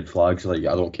 that's red flags. Like,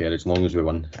 I don't care as long as we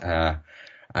win,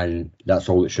 and that's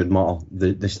all that should matter.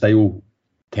 The style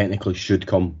technically should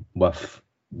come with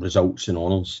results and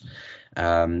honours.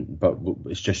 But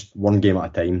it's just one game at a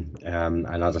time.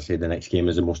 And as I said, the next game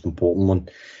is the most important one.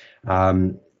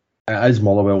 It is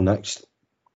Motherwell next.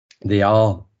 They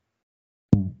are,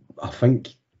 I think,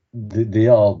 they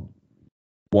are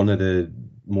one of the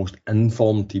most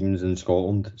informed teams in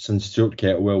Scotland. Since Stuart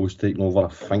Kettlewell was taken over, I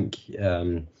think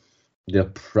they're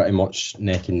pretty much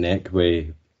neck and neck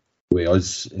with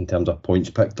us in terms of points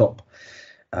picked up.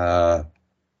 I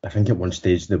think at one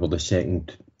stage they were the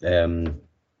second.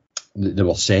 They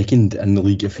were second in the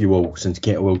league, if you will, since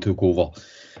Kettlewell took over,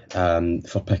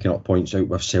 for picking up points out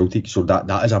with Celtic. So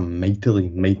that is a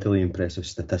mightily impressive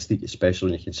statistic,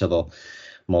 especially when you consider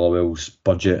Motherwell's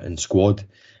budget and squad.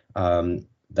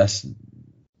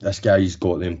 This guy's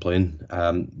got them playing.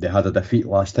 They had a defeat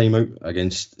last time out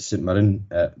against St Mirren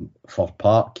at Fir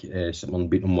Park. St Mirren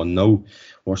beat them 1-0.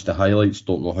 Watched the highlights,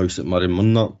 don't know how St Mirren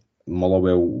won that.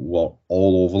 Motherwell were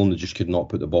all over them, they just could not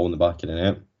put the ball in the back of the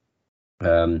net.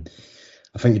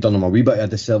 I think you've done them a wee bit of a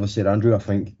disservice there, Andrew. I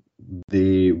think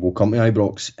they will come to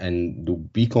Ibrox and they'll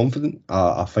be confident.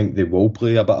 I think they will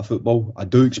play a bit of football. I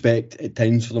do expect at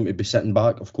times for them to be sitting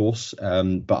back, of course,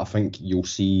 but I think you'll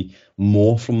see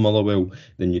more from Motherwell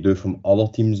than you do from other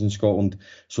teams in Scotland.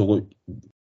 So look,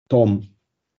 Tom,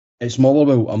 it's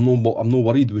Motherwell. I'm no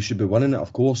worried. We should be winning it,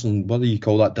 of course, and whether you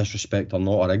call that disrespect or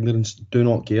not, or ignorance, do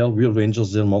not care. We're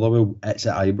Rangers, they're Motherwell. It's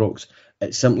at Ibrox.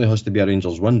 It simply has to be a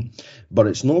Rangers win. But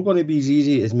it's not going to be as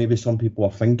easy as maybe some people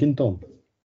are thinking, Tom.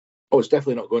 Oh, it's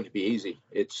definitely not going to be easy.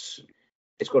 It's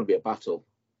going to be a battle,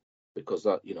 because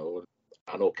that,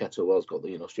 I know Kettlewell's got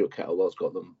Stuart Kettlewell's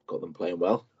got them playing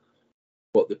well,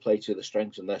 but they play to the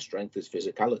strengths, and their strength is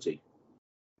physicality.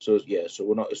 So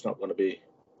it's not going to be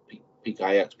peak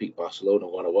Ajax, peak Barcelona.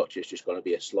 Want to watch? It's just going to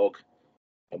be a slog,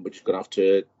 and we're just going to have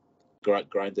to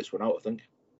grind this one out, I think.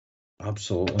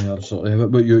 Absolutely.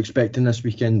 What are you expecting this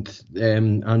weekend,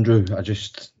 Andrew?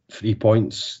 Just 3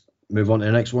 points, move on to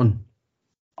the next one.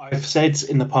 I've said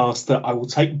in the past that I will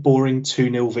take boring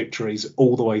 2-0 victories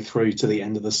all the way through to the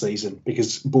end of the season,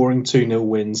 because boring 2-0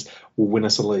 wins will win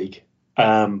us a league.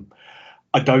 I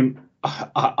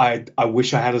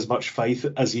wish I had as much faith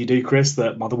as you do, Chris,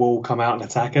 that Motherwell will come out and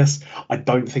attack us. I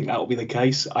don't think that will be the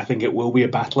case. I think it will be a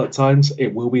battle at times.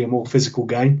 It will be a more physical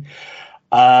game.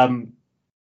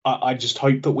 I just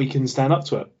hope that we can stand up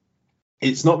to it.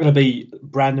 It's not going to be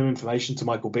brand new information to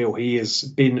Michael Beale. He has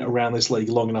been around this league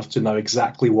long enough to know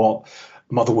exactly what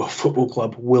Motherwell Football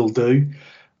Club will do.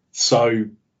 So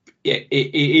it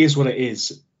is what it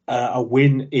is. A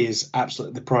win is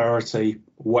absolutely the priority,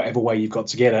 whatever way you've got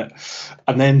to get it.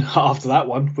 And then after that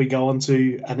one, we go on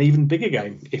to an even bigger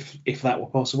game, if that were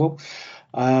possible.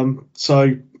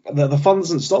 So the fun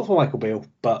doesn't stop for Michael Beale,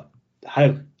 but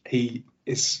hey, he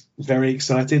is very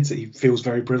excited. He feels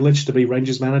very privileged to be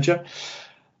Rangers manager.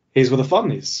 Here's where the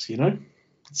fun is,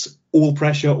 It's all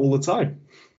pressure all the time.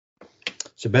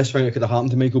 So the best thing that could have happened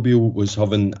to Michael Beale was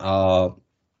having a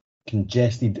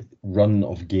congested run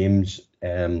of games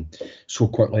so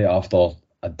quickly after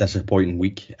a disappointing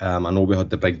week. I know we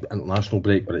had the big international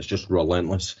break, but it's just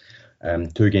relentless.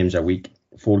 2 games a week,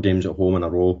 4 games at home in a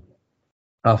row.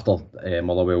 After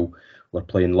Motherwell, we're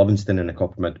playing Livingston in the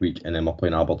Cup midweek, and then we're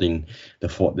playing Aberdeen the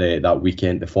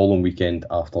following weekend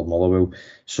after Motherwell.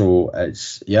 So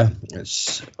it's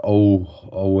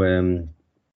all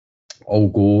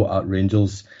go at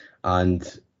Rangers,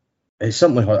 and it's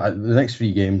simply the next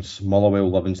 3 games: Motherwell,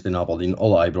 Livingston, Aberdeen,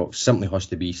 all at Ibrox. Simply has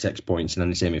to be 6 points and in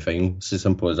the semi-final. It's as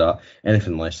simple as that.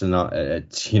 Anything less than that,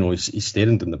 it's he's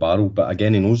staring down the barrel. But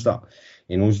again, he knows that.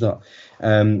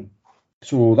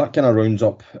 So that kind of rounds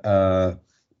up.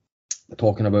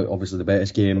 Talking about obviously the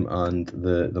Betis game and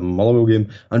the Motherwell game.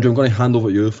 Andrew, I'm going to hand over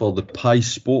to you for the Pie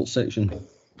Sports section.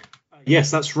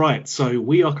 Yes, that's right. So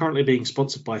we are currently being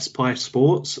sponsored by Pie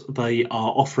Sports. They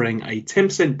are offering a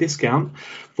 10% discount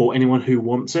for anyone who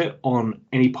wants it on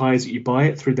any pies that you buy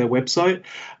it through their website.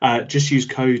 Just use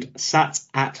code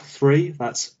SAT@3.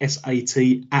 That's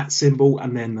SAT @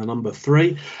 and then the number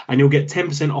 3, and you'll get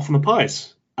 10% off on the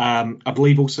pies. I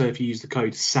believe also if you use the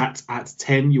code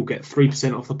SAT@10, you'll get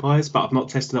 3% off the pies, but I've not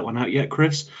tested that one out yet,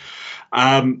 Chris.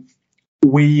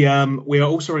 We are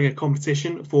also running a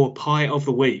competition for Pie of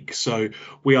the Week. So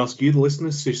we ask you, the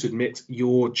listeners, to submit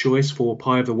your choice for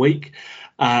Pie of the Week.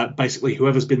 Basically,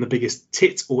 whoever's been the biggest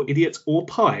tit or idiot or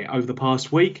pie over the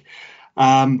past week.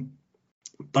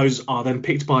 Those are then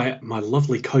picked by my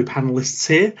lovely co-panelists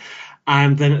here.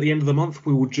 And then at the end of the month,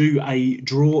 we will do a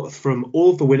draw from all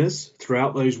of the winners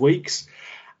throughout those weeks.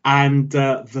 And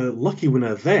the lucky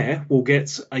winner there will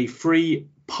get a free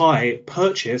pie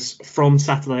purchase from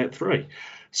Saturday at 3.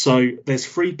 So there's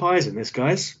free pies in this,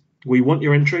 guys. We want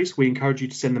your entries. We encourage you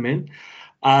to send them in.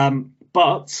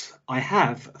 But I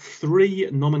have 3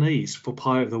 nominees for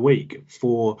Pie of the Week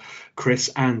for Chris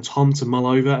and Tom to mull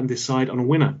over and decide on a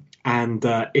winner. And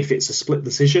if it's a split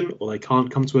decision or they can't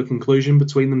come to a conclusion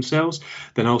between themselves,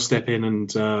 then I'll step in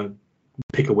and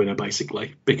pick a winner,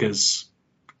 basically, because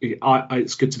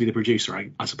it's good to be the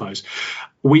producer, I suppose.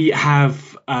 We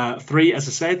have 3, as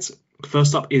I said.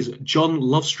 First up is John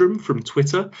Lovestrom from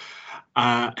Twitter.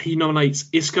 He nominates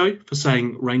Isco for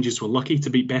saying Rangers were lucky to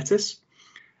beat Betis.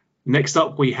 Next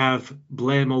up, we have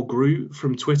Blair Mulgrew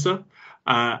from Twitter.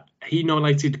 He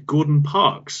nominated Gordon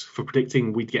Parks for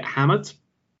predicting we'd get hammered.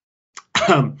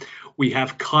 We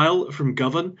have Kyle from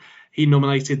Govan. He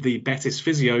nominated the Betis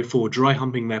physio for dry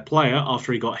humping their player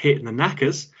after he got hit in the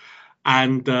knackers.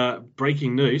 And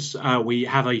breaking news, we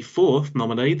have a 4th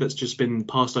nominee that's just been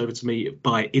passed over to me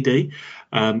by Iddy,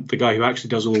 the guy who actually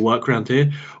does all the work around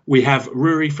here. We have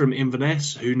Rory from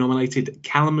Inverness, who nominated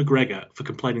Callum McGregor for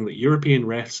complaining that European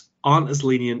refs aren't as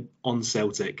lenient on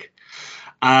Celtic.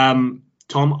 Tom,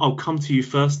 I'll come to you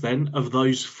first then. Of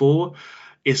those 4,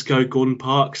 Isco, Gordon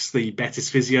Parks, the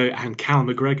Betis physio, and Callum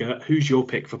McGregor, who's your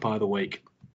pick for Pie of the Week?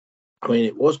 I mean,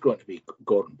 it was going to be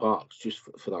Gordon Parks, just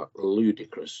for that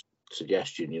ludicrous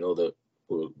suggestion, that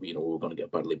we're going to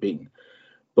get badly beaten.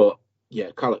 But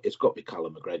yeah, it's got to be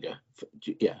Callum McGregor.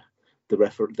 Yeah, the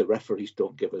referees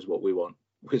don't give us what we want,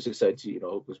 because essentially,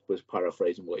 was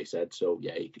paraphrasing what he said. So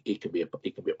yeah, he can be a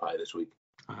pie this week.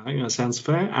 I think that sounds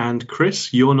fair. And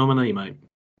Chris, your nominee, mate.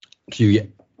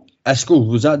 Isco,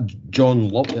 was that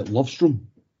John Lovestrom?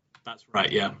 That's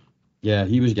right. Yeah. Yeah,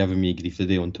 he was giving me grief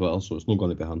today on Twitter, so it's not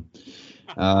going to be him.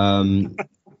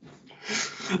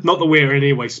 Not that we're in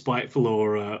any way spiteful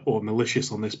or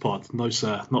malicious on this pod. No,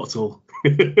 sir, not at all.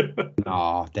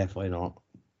 No, definitely not.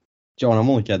 John, I'm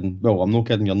only kidding. Well, I'm not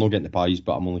kidding. You're not getting the pies,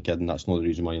 but I'm only kidding. That's not the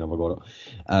reason why you never got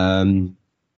it.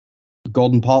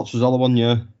 Gordon Parks was the other one,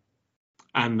 yeah.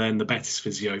 And then the Betis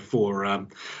physio for, I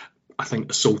think,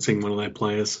 assaulting one of their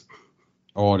players.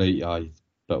 Oh, right, aye.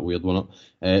 Bit weird, wasn't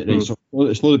it? Right, so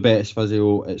it's not the Betis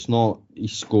physio. It's not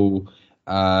Isco.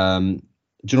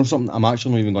 Do you know something? I'm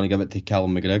actually not even going to give it to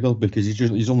Callum McGregor, because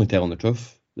he's only telling the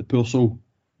truth. The poor soul.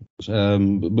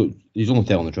 But he's only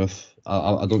telling the truth.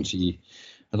 I don't see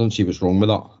what's wrong with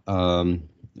that.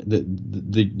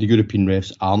 The European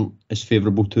refs aren't as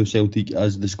favourable to Celtic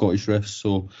as the Scottish refs.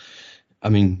 So, I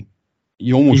mean,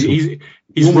 you almost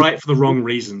he's right for the wrong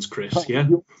reasons, Chris. Yeah.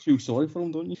 You feel sorry for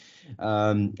him, don't you?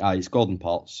 It's Gordon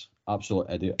Parks, absolute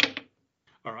idiot.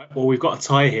 All right. Well, we've got a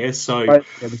tie here, so yeah,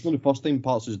 it's not the first time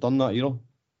Parks has done that,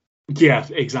 Yeah,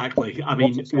 exactly. I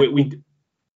mean,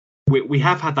 we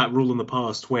have had that rule in the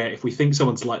past where if we think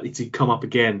someone's likely to come up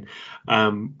again,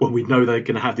 when we know they're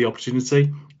going to have the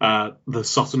opportunity, the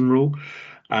Sutton rule,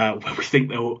 when we think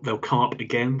they'll come up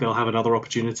again, they'll have another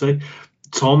opportunity.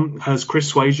 Tom, has Chris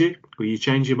swayed you? Will you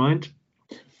change your mind?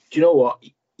 Do you know what?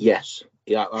 Yes.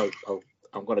 Yeah,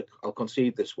 I'll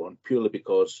concede this one purely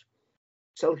because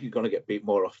Celtic are going to get beat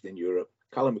more often in Europe.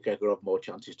 Callum McGregor have more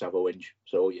chances to have a whinge.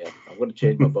 So, yeah, I'm going to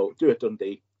change my vote. Do it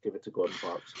Dundee. Give it to Gordon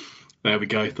Parks. There we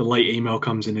go. The late email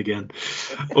comes in again.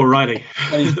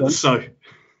 Alrighty. So,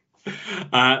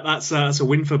 that's a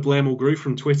win for Blair Mulgrew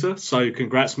from Twitter. So,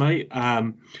 congrats, mate.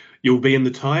 You'll be in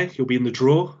the tie. You'll be in the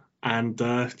draw. And,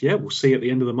 we'll see you at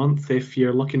the end of the month if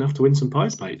you're lucky enough to win some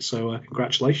pies, mate. So,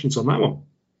 congratulations on that one.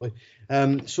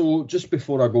 So just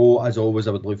before I go, as always,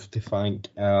 I would like to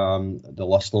thank the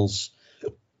listeners.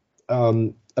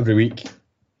 Every week,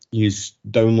 you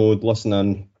download, listen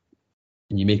in,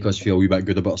 and you make us feel a wee bit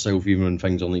good about ourselves, even when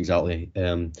things aren't exactly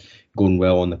going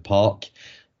well on the park.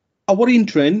 A worrying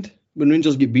trend: when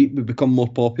Rangers get beat, we become more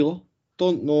popular.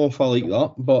 Don't know if I like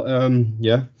that, but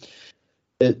yeah,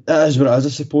 it is what it is, I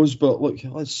suppose. But look,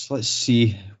 let's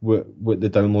see what the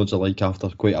downloads are like after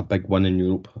quite a big win in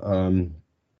Europe.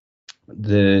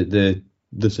 The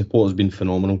support has been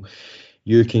phenomenal.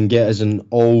 You can get us in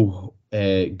all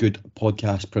good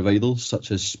podcast providers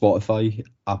such as Spotify,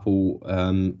 Apple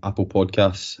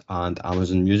Podcasts, and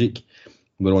Amazon Music.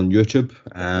 We're on YouTube,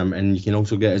 and you can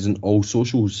also get us in all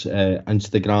socials: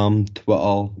 Instagram,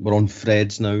 Twitter. We're on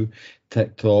Threads now,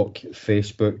 TikTok,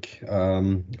 Facebook.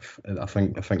 I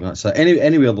think that's it.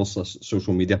 Anywhere there's a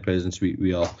social media presence,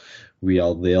 we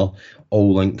are there.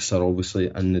 All links are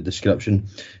obviously in the description.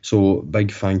 So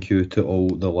big thank you to all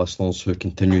the listeners who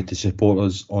continue to support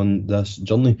us on this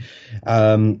journey.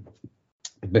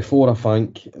 Before I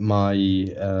thank my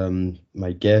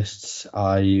guests,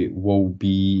 I will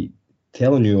be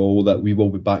telling you all that we will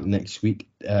be back next week.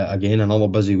 Again, another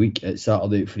busy week. It's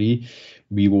Saturday at 3.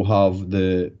 We will have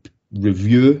the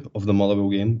review of the Motherwell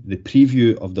game, the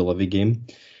preview of the Livy game.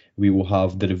 We will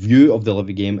have the review of the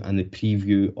Livy game and the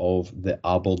preview of the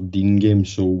Aberdeen game.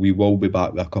 So we will be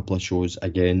back with a couple of shows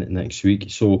again next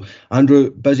week. So,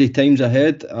 Andrew, busy times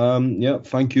ahead.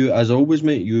 Thank you as always,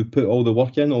 mate. You put all the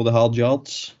work in, all the hard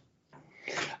yards.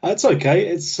 It's okay.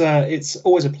 It's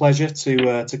always a pleasure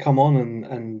to come on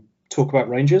and talk about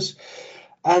Rangers.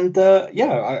 And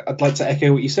I'd like to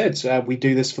echo what you said. We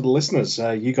do this for the listeners.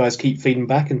 You guys keep feeding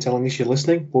back and telling us you're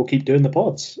listening. We'll keep doing the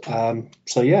pods.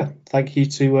 Thank you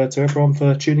to everyone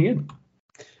for tuning in.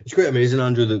 It's quite amazing,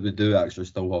 Andrew, that we do actually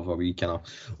still have a wee kind of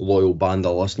loyal band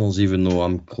of listeners, even though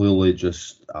I'm clearly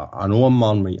just, I know I'm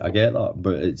man-mate, I get that,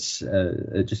 but it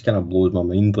just kind of blows my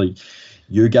mind. Like,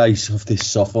 you guys have to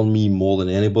suffer me more than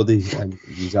anybody, and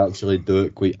you actually do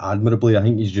it quite admirably. I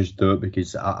think you just do it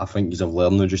because I think you've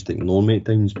learned to just ignore me at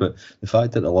times, but the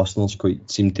fact that the listeners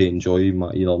quite seem to enjoy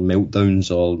my either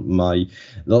meltdowns or my...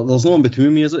 There's no in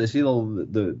between me, is it? It's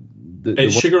either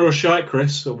it's sugar or shite,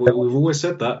 Chris. We've always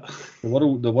said that. The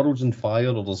world's on fire,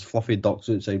 or there's fluffy ducks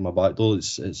outside my back door.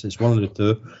 It's one of the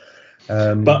two.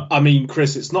 But I mean,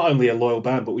 Chris, it's not only a loyal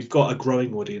band, but we've got a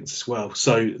growing audience as well.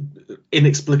 So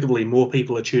inexplicably, more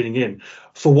people are tuning in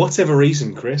for whatever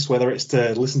reason, Chris. Whether it's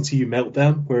to listen to you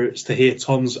meltdown, whether it's to hear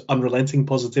Tom's unrelenting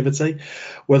positivity,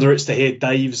 whether it's to hear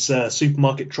Dave's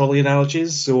supermarket trolley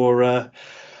analogies, or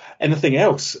anything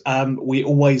else, we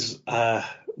always.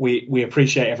 We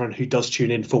appreciate everyone who does tune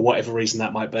in for whatever reason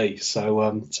that might be.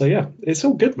 So yeah, it's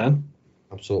all good, man.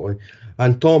 Absolutely.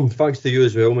 And Tom, thanks to you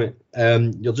as well, mate.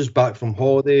 You're just back from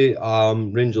holiday.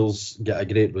 Rangers get a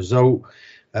great result.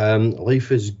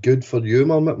 Life is good for you,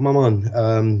 my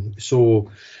man.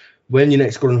 So when you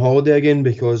next go on holiday again?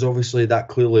 Because obviously that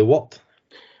clearly worked.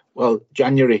 Well,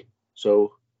 January.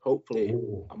 So hopefully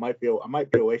I might be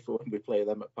away for when we play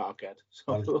them at Parkhead.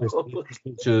 So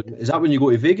is that when you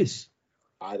go to Vegas?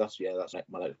 That's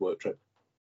my next work trip.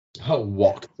 Oh,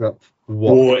 work trip.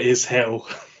 War is hell.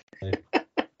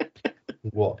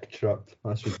 Work trip.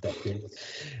 That's ridiculous.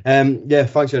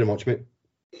 Thanks very much, mate.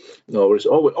 No,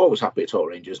 we're always happy to talk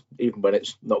Rangers, even when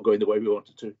it's not going the way we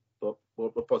wanted to. But we're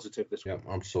positive this week.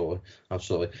 Yeah,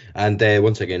 absolutely. And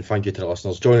once again, thank you to the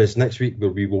listeners. Join us next week where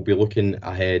we will be looking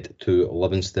ahead to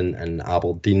Livingston and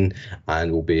Aberdeen,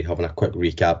 and we'll be having a quick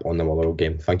recap on the Motherwell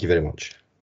game. Thank you very much.